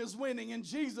doing is winning in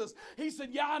Jesus. He said,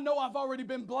 yeah, I know I've already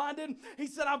been blinded. He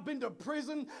said, I've been to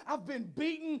prison, I've been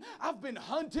beaten, I've been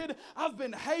hunted, I've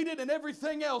been hated and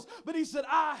everything else. But he said,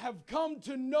 I have come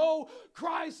to know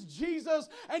Christ Jesus,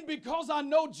 and because I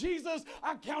know Jesus,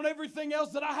 I count everything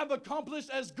else that I have accomplished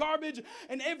as garbage,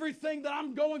 and everything that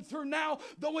I'm going through now,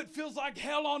 though it feels like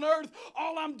hell on earth,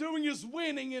 all I'm doing is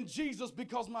winning in Jesus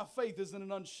because my faith is in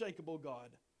an unshakable God.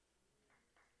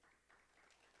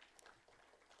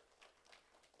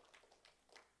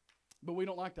 But we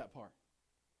don't like that part.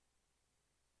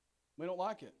 We don't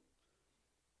like it.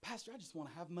 Pastor, I just want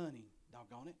to have money,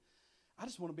 doggone it. I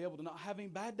just want to be able to not have any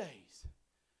bad days.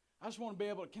 I just want to be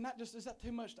able to, is that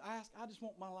too much to ask? I just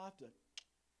want my life to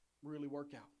really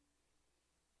work out.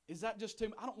 Is that just too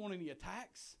much? I don't want any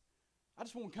attacks. I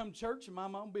just want to come to church and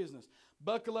mind my own business.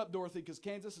 Buckle up, Dorothy, because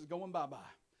Kansas is going bye-bye.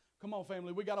 Come on,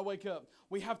 family, we got to wake up.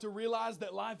 We have to realize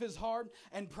that life is hard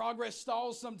and progress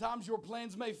stalls. Sometimes your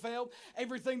plans may fail.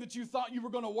 Everything that you thought you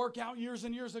were going to work out years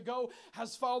and years ago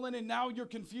has fallen, and now you're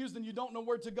confused and you don't know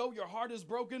where to go. Your heart is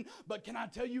broken, but can I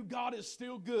tell you, God is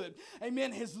still good.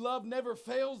 Amen. His love never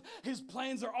fails. His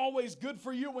plans are always good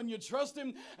for you when you trust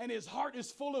Him, and His heart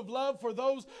is full of love for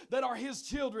those that are His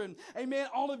children. Amen.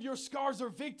 All of your scars are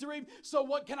victory. So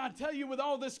what can I tell you with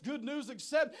all this good news,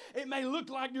 except it may look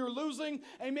like you're losing?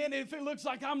 Amen. If it looks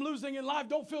like I'm losing in life,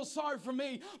 don't feel sorry for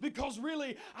me, because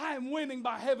really I am winning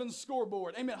by heaven's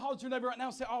scoreboard. Amen. Hold your neighbor right now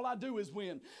and say, all I do is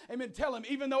win. Amen. Tell him,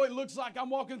 even though it looks like I'm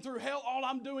walking through hell, all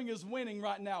I'm doing is winning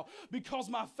right now because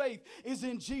my faith is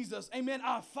in Jesus. Amen.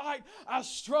 I fight, I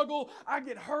struggle, I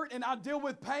get hurt, and I deal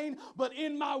with pain, but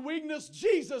in my weakness,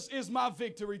 Jesus is my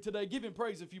victory today. Give Him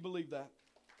praise if you believe that.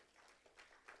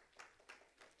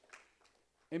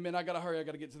 Amen. I got to hurry. I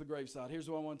got to get to the graveside. Here's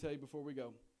what I want to tell you before we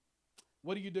go.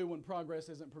 What do you do when progress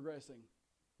isn't progressing?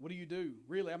 What do you do?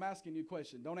 Really, I'm asking you a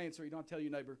question. Don't answer. You don't tell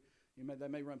your neighbor. They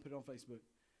may run, put it on Facebook.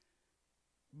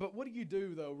 But what do you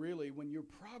do, though, really, when your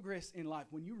progress in life,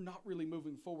 when you're not really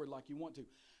moving forward like you want to?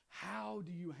 How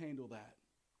do you handle that?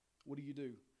 What do you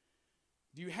do?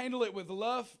 Do you handle it with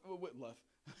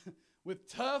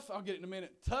with tough, I'll get it in a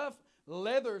minute, tough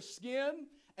leather skin,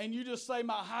 and you just say,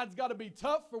 my hide's got to be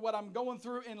tough for what I'm going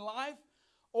through in life?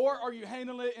 Or are you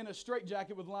handling it in a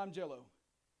straitjacket with lime jello?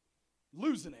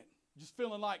 Losing it. Just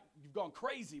feeling like you've gone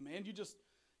crazy, man. You've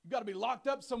got to be locked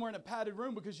up somewhere in a padded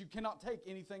room because you cannot take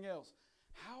anything else.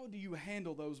 How do you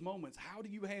handle those moments? How do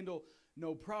you handle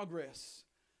no progress?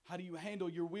 How do you handle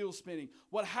your wheels spinning?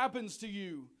 What happens to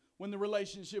you when the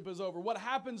relationship is over? What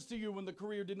happens to you when the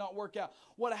career did not work out?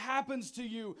 What happens to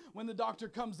you when the doctor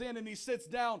comes in and he sits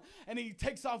down and he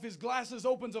takes off his glasses,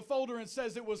 opens a folder and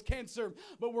says it was cancer,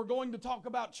 but we're going to talk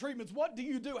about treatments? What do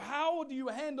you do? How do you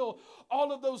handle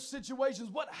all of those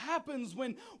situations? What happens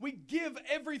when we give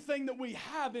everything that we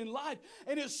have in life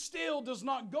and it still does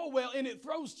not go well, and it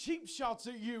throws cheap shots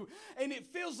at you and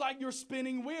it feels like you're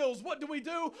spinning wheels? What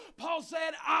do? Paul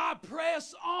said, I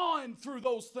press on through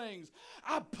those things.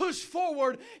 I push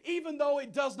forward even though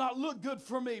it does not look good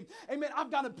for me. Amen.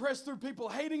 I've got to press through people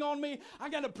hating on me. I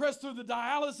got to press through the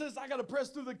dialysis. I got to press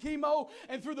through the chemo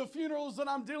and through the funerals that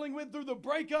I'm dealing with, through the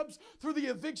breakups, through the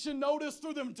eviction notice,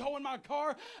 through them towing my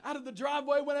car out of the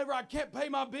driveway whenever I can't pay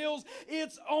my bills.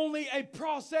 It's only a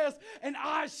process, and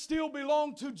I still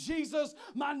belong to Jesus.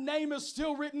 My name is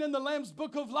still written in the Lamb's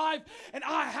Book of Life, and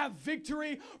I have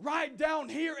victory right down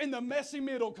here in the messy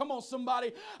middle. Come on,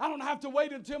 somebody. I don't have to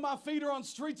wait until my feet are on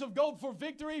streets of gold for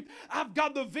victory. I've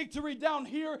got the victory down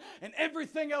here, and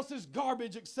everything else is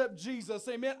garbage except Jesus.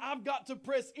 Amen. I've got to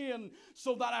press in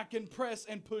so that I can press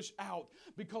and push out,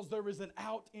 because there is an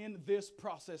out in this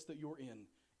process that you're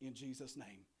in Jesus'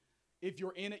 name. If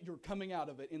you're in it, you're coming out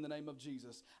of it in the name of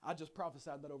Jesus. I just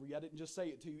prophesied that over you. I didn't just say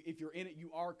it to you. If you're in it, you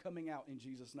are coming out in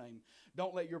Jesus' name.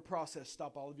 Don't let your process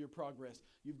stop all of your progress.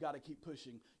 You've got to keep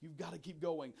pushing. You've got to keep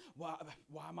going. Why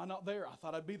am I not there? I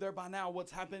thought I'd be there by now.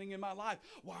 What's happening in my life?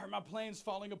 Why are my plans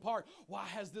falling apart? Why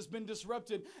has this been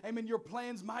disrupted? Amen. Your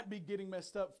plans might be getting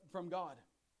messed up from God.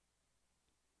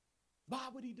 Why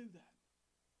would He do that?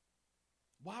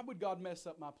 Why would God mess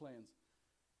up my plans?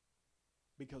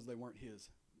 Because they weren't His.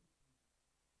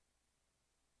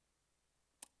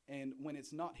 And when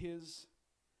it's not His,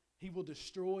 He will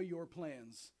destroy your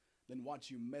plans, then watch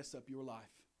you mess up your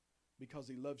life, because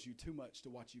He loves you too much to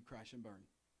watch you crash and burn.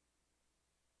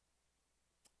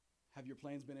 Have your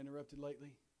plans been interrupted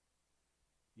lately?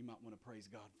 You might want to praise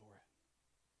God for it.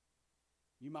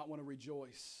 You might want to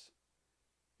rejoice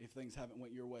if things haven't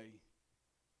went your way,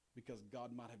 because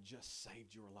God might have just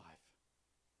saved your life.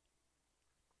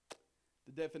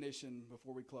 The definition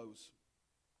before we close.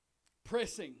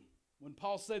 Pressing, when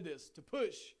Paul said this, to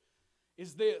push,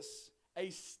 is this: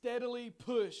 a steadily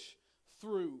push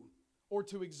through or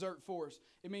to exert force.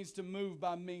 It means to move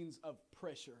by means of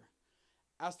pressure.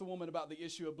 Ask the woman about the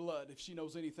issue of blood if she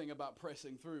knows anything about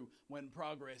pressing through when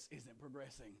progress isn't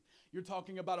progressing. You're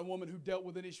talking about a woman who dealt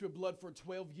with an issue of blood for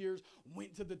 12 years,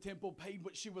 went to the temple, paid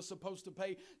what she was supposed to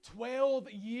pay,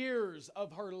 12 years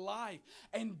of her life,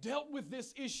 and dealt with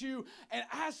this issue and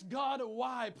asked God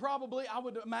why. Probably, I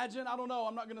would imagine, I don't know,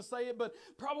 I'm not going to say it, but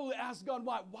probably asked God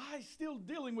why. Why still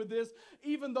dealing with this,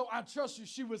 even though I trust you,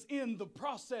 she was in the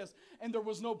process and there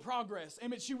was no progress. I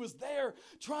mean, she was there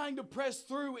trying to press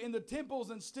through in the temples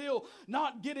and still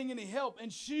not getting any help.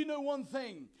 And she knew one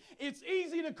thing: it's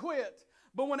easy to quit.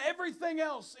 But when everything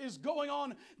else is going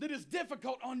on that is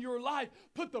difficult on your life,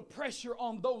 put the pressure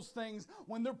on those things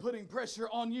when they're putting pressure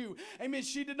on you. Amen.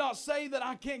 She did not say that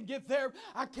I can't get there,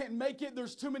 I can't make it,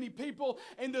 there's too many people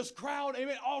in this crowd.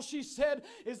 Amen. All she said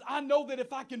is, I know that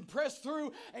if I can press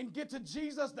through and get to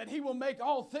Jesus, that He will make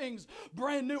all things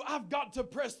brand new. I've got to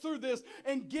press through this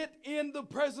and get in the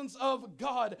presence of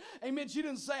God. Amen. She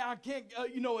didn't say, I can't,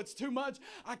 it's too much.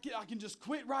 I can just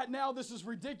quit right now. This is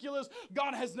ridiculous.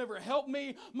 God has never helped me.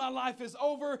 My life is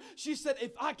over. She said,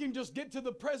 if I can just get to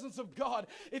the presence of God,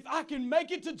 if I can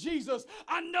make it to Jesus,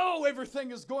 I know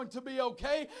everything is going to be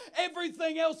okay.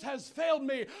 Everything else has failed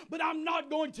me, but I'm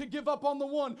not going to give up on the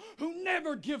one who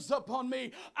never gives up on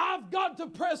me. I've got to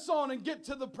press on and get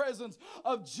to the presence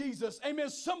of Jesus. Amen.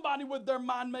 Somebody with their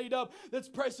mind made up that's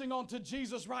pressing on to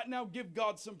Jesus right now, give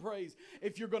God some praise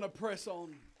if you're going to press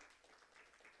on.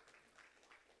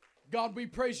 God, we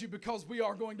praise you because we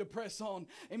are going to press on.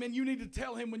 Amen. You need to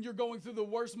tell Him when you're going through the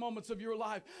worst moments of your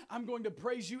life, I'm going to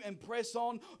praise you and press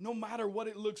on no matter what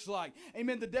it looks like.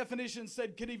 Amen. The definition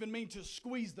said could even mean to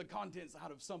squeeze the contents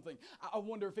out of something. I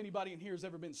wonder if anybody in here has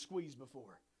ever been squeezed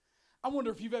before. I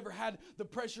wonder if you've ever had the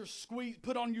pressure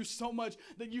put on you so much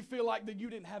that you feel like that you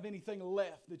didn't have anything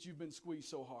left, that you've been squeezed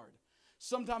so hard.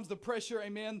 Sometimes the pressure,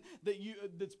 amen,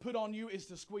 that's put on you is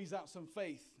to squeeze out some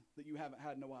faith that you haven't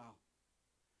had in a while.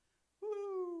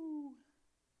 Woo.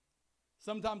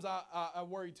 Sometimes I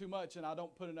worry too much and I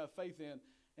don't put enough faith in,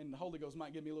 and the Holy Ghost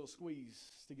might give me a little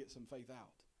squeeze to get some faith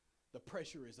out. The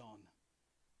pressure is on.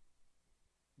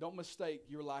 Don't mistake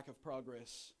your lack of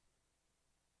progress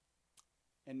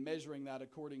and measuring that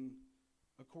according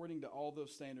to all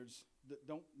those standards.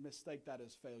 Don't mistake that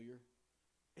as failure.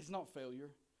 It's not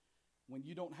failure when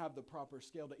you don't have the proper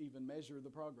scale to even measure the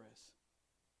progress.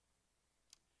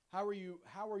 How are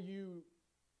you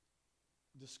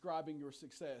describing your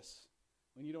success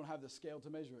when you don't have the scale to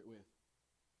measure it with?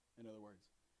 In other words,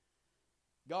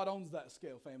 God owns that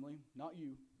scale, family, not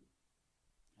you.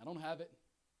 I don't have it.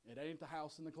 It ain't the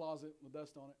house in the closet with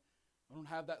dust on it. I don't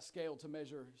have that scale to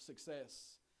measure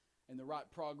success and the right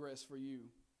progress for you.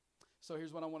 So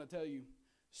here's what I want to tell you.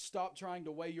 Stop trying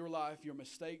to weigh your life, your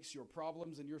mistakes, your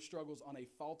problems, and your struggles on a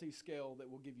faulty scale that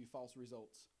will give you false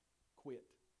results. Quit.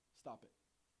 Stop it.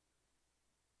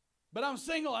 But I'm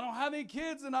single, I don't have any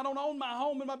kids, and I don't own my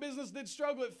home, and my business did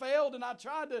struggle. It failed, and I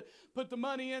tried to put the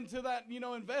money into that,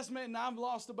 investment, and I've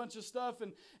lost a bunch of stuff,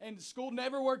 and school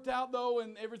never worked out, though,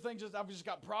 and I've just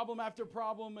got problem after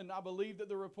problem, and I believed that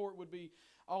the report would be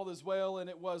all as well, and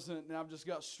it wasn't, and I've just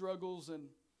got struggles, and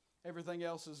everything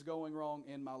else is going wrong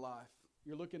in my life.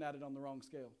 You're looking at it on the wrong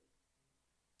scale.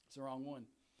 It's the wrong one.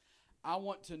 I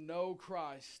want to know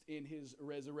Christ in His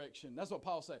resurrection. That's what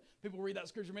Paul said. People read that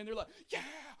scripture, man, they're like, yeah,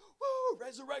 woo,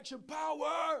 resurrection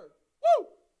power, woo.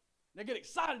 They get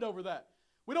excited over that.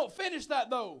 We don't finish that,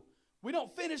 though. We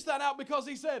don't finish that out because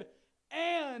he said,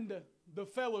 and the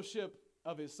fellowship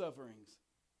of His sufferings,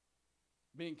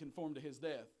 being conformed to His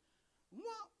death.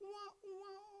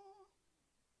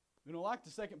 We don't like the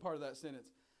second part of that sentence.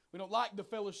 We don't like the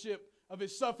fellowship of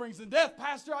His sufferings and death.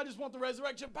 Pastor, I just want the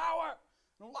resurrection power.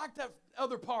 I don't like that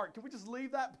other part. Can we just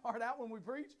leave that part out when we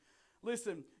preach?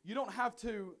 Listen, you don't have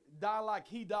to die like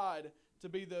He died to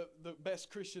be the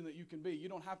best Christian that you can be. You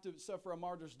don't have to suffer a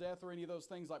martyr's death or any of those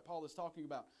things like Paul is talking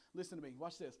about. Listen to me.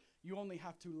 Watch this. You only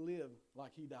have to live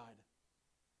like He died.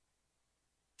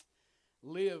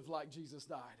 Live like Jesus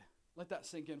died. Let that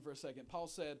sink in for a second. Paul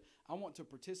said, I want to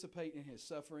participate in His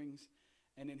sufferings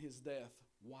and in His death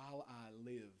while I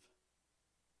live.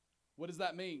 What does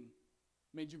that mean?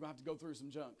 It means you're going to have to go through some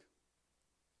junk.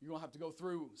 You're going to have to go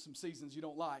through some seasons you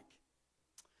don't like.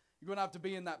 You're going to have to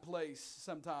be in that place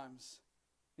sometimes.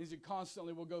 As you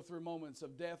constantly will go through moments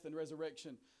of death and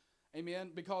resurrection.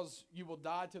 Amen. Because you will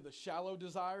die to the shallow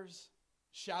desires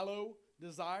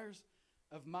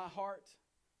of my heart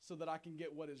so that I can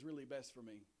get what is really best for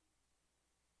me.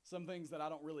 Some things that I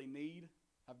don't really need,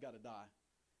 I've got to die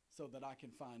so that I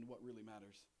can find what really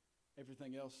matters.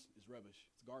 Everything else is rubbish.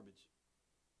 It's garbage.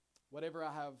 Whatever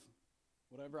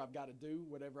I've got to do,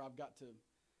 whatever I've got to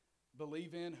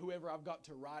believe in, whoever I've got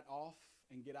to write off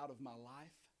and get out of my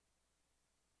life,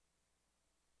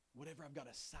 whatever I've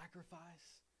got to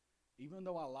sacrifice, even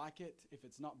though I like it, if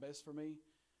it's not best for me,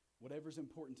 whatever's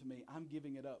important to me, I'm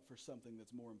giving it up for something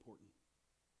that's more important.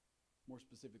 More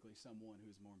specifically, someone who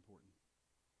is more important.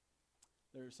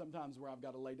 There are some times where I've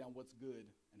got to lay down what's good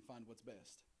and find what's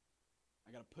best.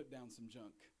 I got to put down some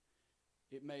junk.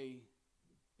 It may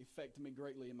affect me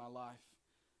greatly in my life,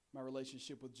 my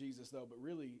relationship with Jesus, though, but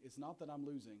really, it's not that I'm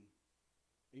losing.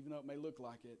 Even though it may look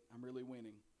like it, I'm really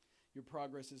winning. Your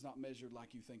progress is not measured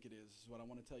like you think it is what I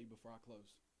want to tell you before I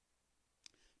close.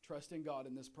 Trust in God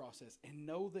in this process and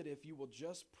know that if you will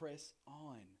just press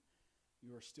on,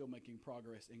 you are still making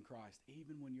progress in Christ.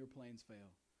 Even when your plans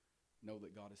fail, know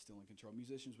that God is still in control.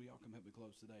 Musicians, we all come help me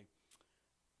close today.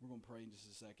 We're going to pray in just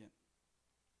a second.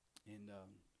 And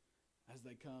as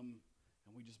they come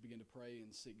and we just begin to pray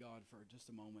and seek God for just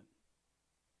a moment,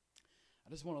 I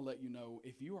just want to let you know,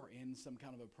 if you are in some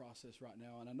kind of a process right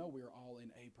now, and I know we're all in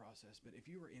a process, but if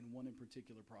you are in one in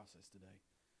particular process today,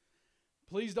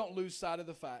 please don't lose sight of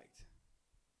the fact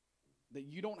that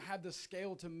you don't have the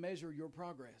scale to measure your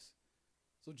progress.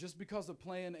 So just because a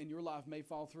plan in your life may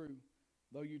fall through,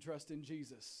 though you trust in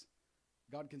Jesus,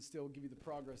 God can still give you the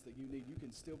progress that you need. You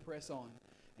can still press on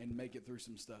and make it through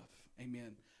some stuff.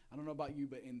 Amen. I don't know about you,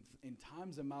 but in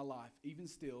times in my life, even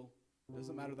still, it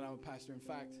doesn't matter that I'm a pastor. In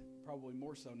fact, probably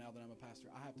more so now that I'm a pastor,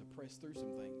 I have to press through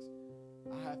some things.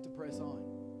 I have to press on.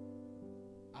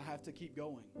 I have to keep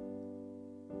going.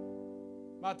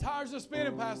 My tires are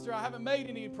spinning, Pastor. I haven't made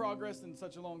any progress in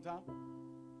such a long time.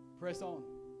 Press on.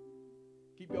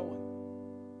 Keep going.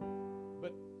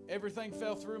 But everything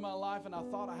fell through my life, and I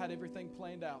thought I had everything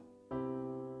planned out.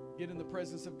 Get in the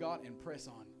presence of God and press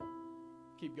on.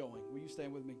 Keep going. Will you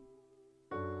stand with me?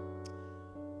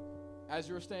 As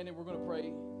you're standing, we're going to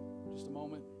pray just a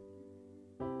moment.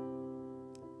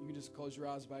 You can just close your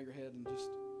eyes, bow your head, and just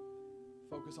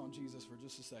focus on Jesus for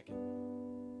just a second.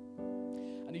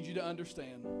 I need you to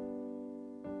understand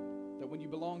that when you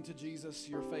belong to Jesus,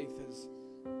 your faith has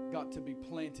got to be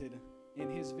planted in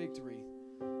His victory.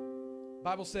 The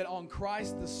Bible said, on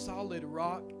Christ, the solid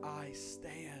rock, I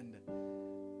stand.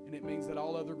 And it means that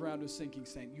all other ground is sinking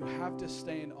sand. You have to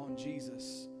stand on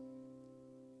Jesus.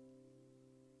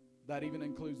 That even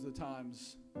includes the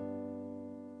times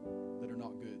that are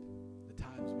not good. The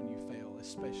times when you fail,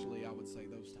 especially, I would say,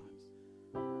 those times.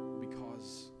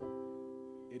 Because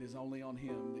it is only on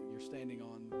Him that you're standing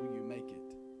on when you make it.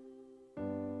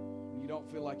 When you don't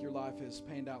feel like your life has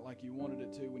panned out like you wanted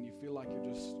it to, when you feel like you're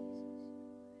just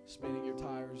spinning your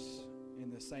tires in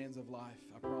the sands of life,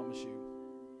 I promise you,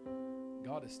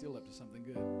 God is still up to something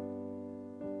good.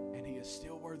 And He is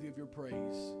still worthy of your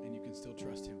praise, and you can still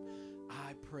trust Him.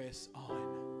 I press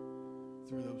on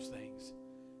through those things.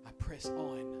 I press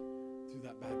on through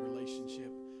that bad relationship.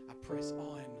 I press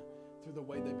on through the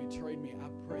way they betrayed me. I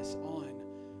press on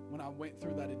when I went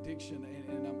through that addiction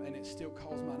and it still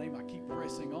calls my name. I keep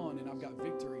pressing on, and I've got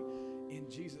victory in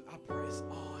Jesus. I press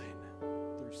on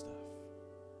through stuff.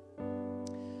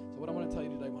 So what I want to tell you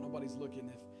today, when nobody's looking,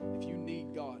 if you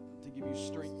need God to give you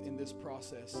strength in this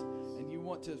process, and you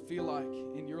want to feel like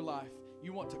in your life,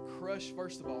 you want to crush,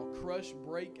 first of all,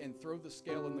 break, and throw the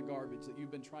scale in the garbage that you've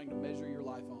been trying to measure your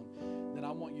life on, then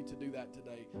I want you to do that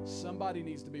today. Somebody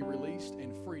needs to be released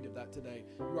and freed of that today.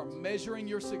 You are measuring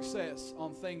your success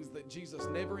on things that Jesus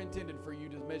never intended for you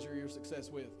to measure your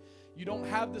success with. You don't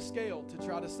have the scale to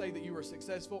try to say that you are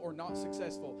successful or not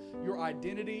successful. Your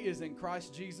identity is in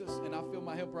Christ Jesus, and I feel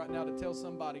my help right now to tell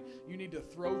somebody you need to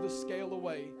throw the scale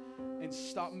away and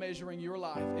stop measuring your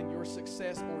life and your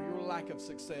success or your lack of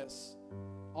success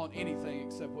on anything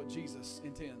except what Jesus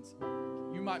intends.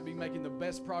 You might be making the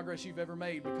best progress you've ever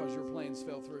made because your plans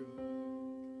fell through.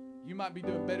 You might be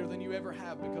doing better than you ever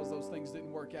have because those things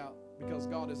didn't work out, because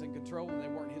God is in control and they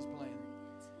weren't His plan.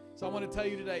 So I want to tell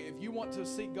you today, if you want to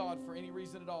seek God for any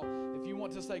reason at all, if you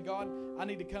want to say, God, I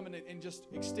need to come in and just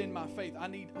extend my faith. I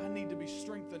need to be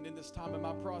strengthened in this time in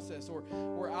my process, or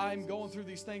I'm going through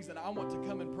these things and I want to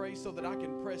come and pray so that I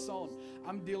can press on.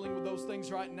 I'm dealing with those things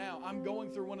right now. I'm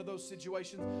going through one of those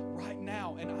situations right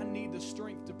now, and I need the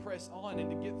strength to press on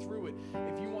and to get through it.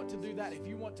 If you want to do that, if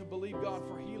you want to believe God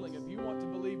for healing, if you want to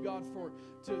believe God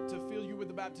to fill you with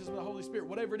the baptism of the Holy Spirit,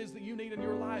 whatever it is that you need in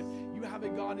your life, you have a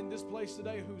God in this place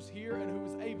today who's here and who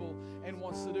is able and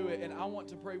wants to do it. And I want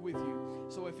to pray with you.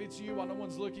 So if it's you, while no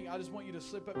one's looking, I just want you to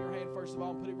slip up your hand first of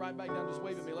all and put it right back down. Just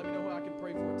wave at me. Let me know who I can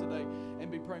pray for today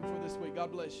and be praying for this week.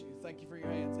 God bless you. Thank you for your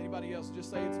hands. Anybody else, just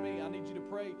say it's me. I need you to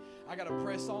pray. I got to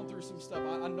press on through some stuff.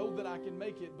 I know that I can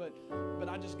make it, but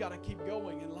I just got to keep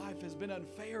going. And life has been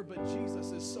unfair, but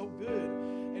Jesus is so good.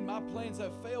 And my plans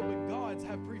have failed, but God's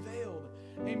have prevailed.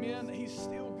 Amen. He's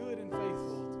still good and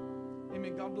faithful.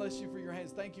 Amen. God bless you for your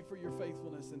hands. Thank you for your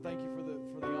faithfulness, and thank you for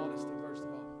the honesty, first of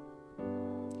all.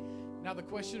 Now the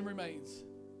question remains,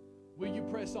 will you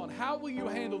press on? How will you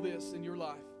handle this in your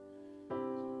life?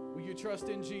 Will you trust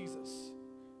in Jesus?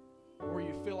 Or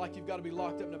you feel like you've got to be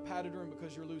locked up in a padded room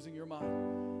because you're losing your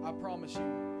mind? I promise you,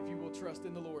 if you will trust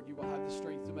in the Lord, you will have the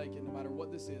strength to make it no matter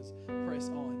what this is. Press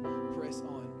on, press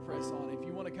on, press on. If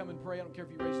you want to come and pray, I don't care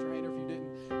if you raised your hand or if you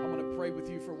didn't, I want to pray with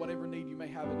you for whatever need you may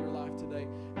have in your life today.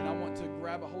 And I want to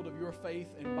grab a hold of your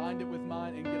faith and bind it with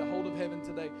mine and get a hold of heaven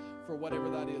today for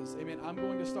whatever that is. Amen. I'm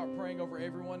going to start praying over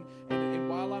everyone. And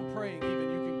while I'm praying,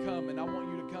 even you can come, and I want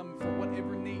you to come for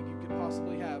whatever need you could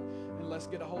possibly have. And let's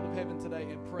get a hold of heaven today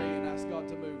and pray and ask God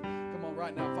to move. Come on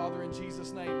right now. Father, in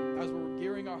Jesus' name, as we're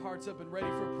gearing our hearts up and ready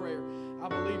for prayer, I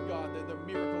believe, God, that the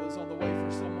miracle is on the way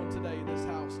for someone today in this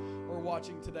house or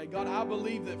watching today. God, I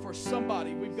believe that for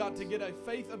somebody, we've got to get a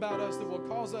faith about us that will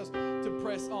cause us to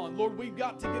press on. Lord, we've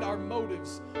got to get our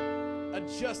motives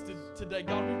adjusted today.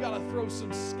 God, we've got to throw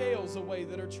some scales away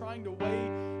that are trying to weigh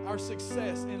our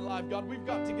success in life. God, we've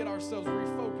got to get ourselves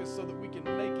refocused so that we can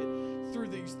make it through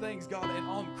these things, God, and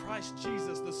on Christ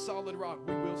Jesus, the solid rock,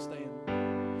 we will stand.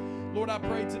 Lord, I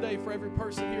pray today for every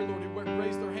person here, Lord, who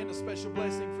raised their hand, a special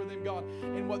blessing for them, God,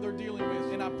 in what they're dealing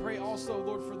with. And I pray also,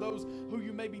 Lord, for those who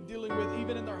you may be dealing with,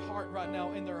 even in their heart right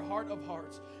now, in their heart of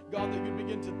hearts, God, that you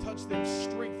begin to touch them,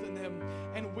 strengthen them,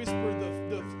 and whisper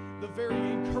the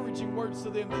very encouraging words to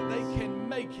them that they can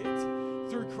make it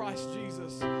through Christ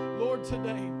Jesus. Lord,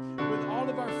 today, with all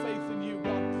of our faith in you,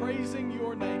 God, praising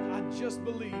your name, I just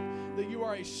believe that you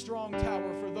are a strong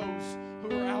tower for those who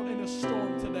are out in a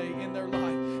storm today in their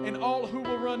life. And all who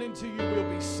will run into you will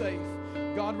be safe.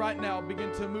 God, right now,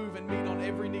 begin to move and meet on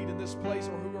every need in this place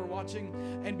or who are watching,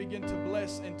 and begin to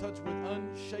bless and touch with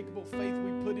unshakable faith.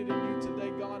 We put it in you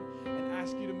today, God, and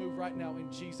ask you to move right now in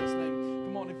Jesus' name.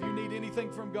 Come on, if you need anything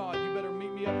from God, you better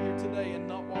meet me up here today and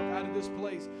not walk out of this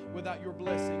place without your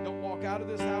blessing. Don't walk out of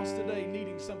this house today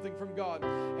needing something from God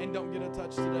and don't get a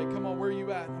touch today. Come on, where are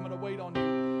you at? I'm going to wait on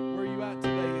you. Where are you at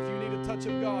today? If you need a touch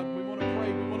of God, we want to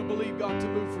pray. We want to believe God to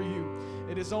move for you.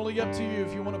 It is only up to you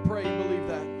if you want to pray and believe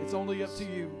that. It's only up to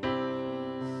you.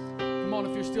 Come on,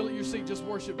 if you're still at your seat, just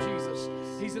worship Jesus.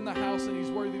 He's in the house and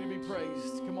he's worthy to be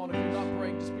praised. Come on, if you're not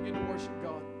praying, just begin to worship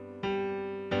God.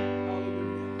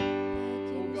 Hallelujah.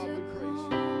 Oh God, we praise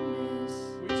you.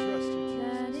 We trust you,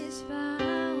 Jesus.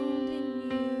 I'm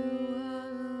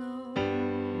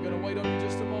going to wait on you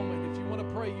just a moment. If you want to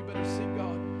pray, you better seek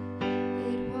God.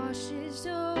 It washes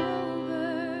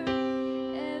over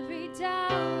every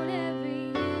doubt, every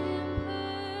imperfection.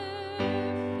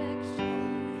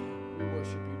 We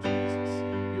worship you, Jesus.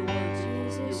 Your words,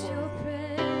 Jesus, your your word.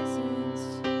 presence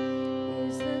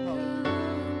is the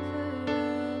comfort of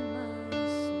my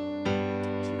soul.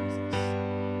 Jesus.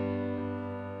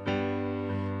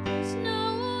 There's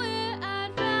nowhere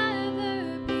I'd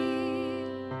rather be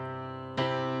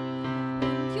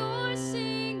when you're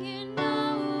singing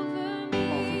over me.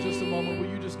 Come on, for just a moment, will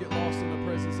you just get lost in the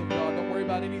presence of God? Don't worry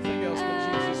about anything else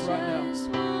but Jesus right now.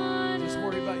 Just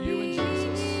worry about you and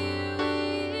Jesus.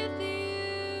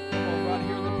 Come on, right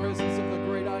here in the presence of the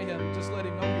great I Am. Just let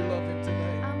him know you love him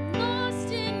today. I'm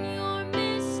lost in your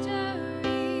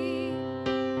mystery.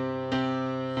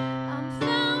 I'm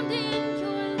found in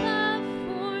your love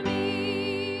for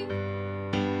me.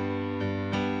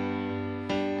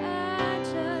 I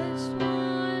just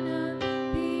wanna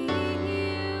be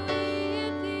here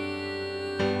with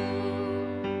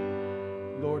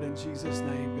you. Lord, in Jesus'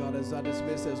 name, God, as I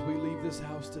dismiss, as we leave this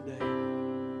house today,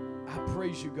 I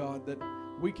praise you, God, that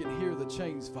we can hear the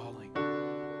chains falling.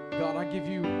 God, I give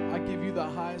you the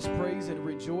highest praise and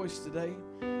rejoice today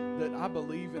that I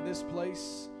believe in this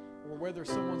place, or whether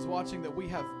someone's watching, that we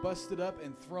have busted up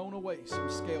and thrown away some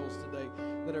scales today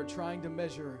that are trying to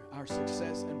measure our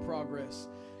success and progress,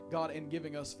 God, and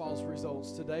giving us false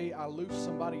results. Today, I loose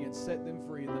somebody and set them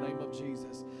free in the name of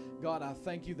Jesus. God, I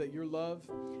thank you that your love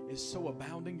is so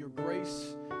abounding, your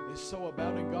grace is so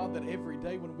abounding, God, that every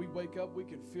day when we wake up, we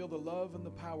can feel the love and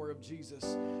the power of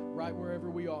Jesus right wherever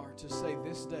we are, to say,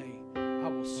 this day I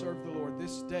will serve the Lord.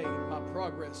 This day, my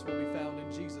progress will be found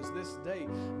in Jesus. This day,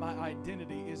 my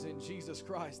identity is in Jesus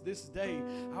Christ. This day,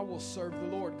 I will serve the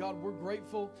Lord. God, we're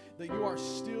grateful that you are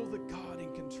still the God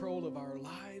in control of our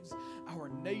lives, our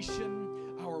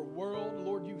nation, our world.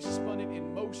 Lord, you spun it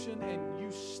in motion and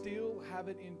you still have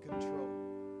it in control.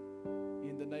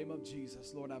 In the name of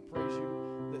Jesus, Lord, I praise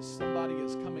you that somebody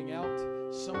is coming out,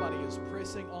 somebody is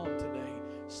pressing on today.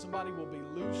 Somebody will be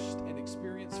loosed and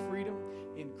experience freedom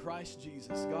in Christ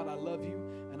Jesus. God, I love you,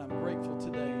 and I'm grateful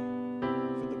today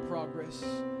for the progress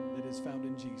that is found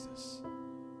in Jesus.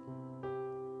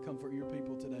 Comfort your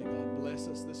people today, God. Bless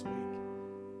us this week.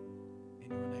 In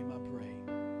your name I pray.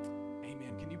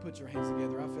 Amen. Can you put your hands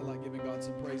together? I feel like giving God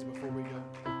some praise before we go.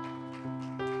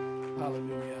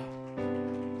 Hallelujah.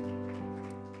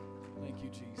 Thank you,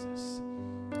 Jesus.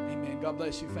 Amen. God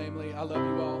bless you, family. I love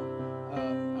you all.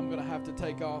 I'm going to have to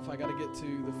take off. I got to get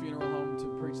to the funeral home to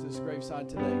preach this graveside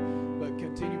today. But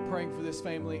continue praying for this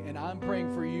family, and I'm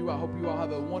praying for you. I hope you all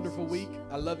have a wonderful week.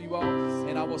 I love you all,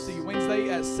 and I will see you Wednesday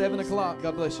at 7 o'clock.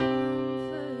 God bless you.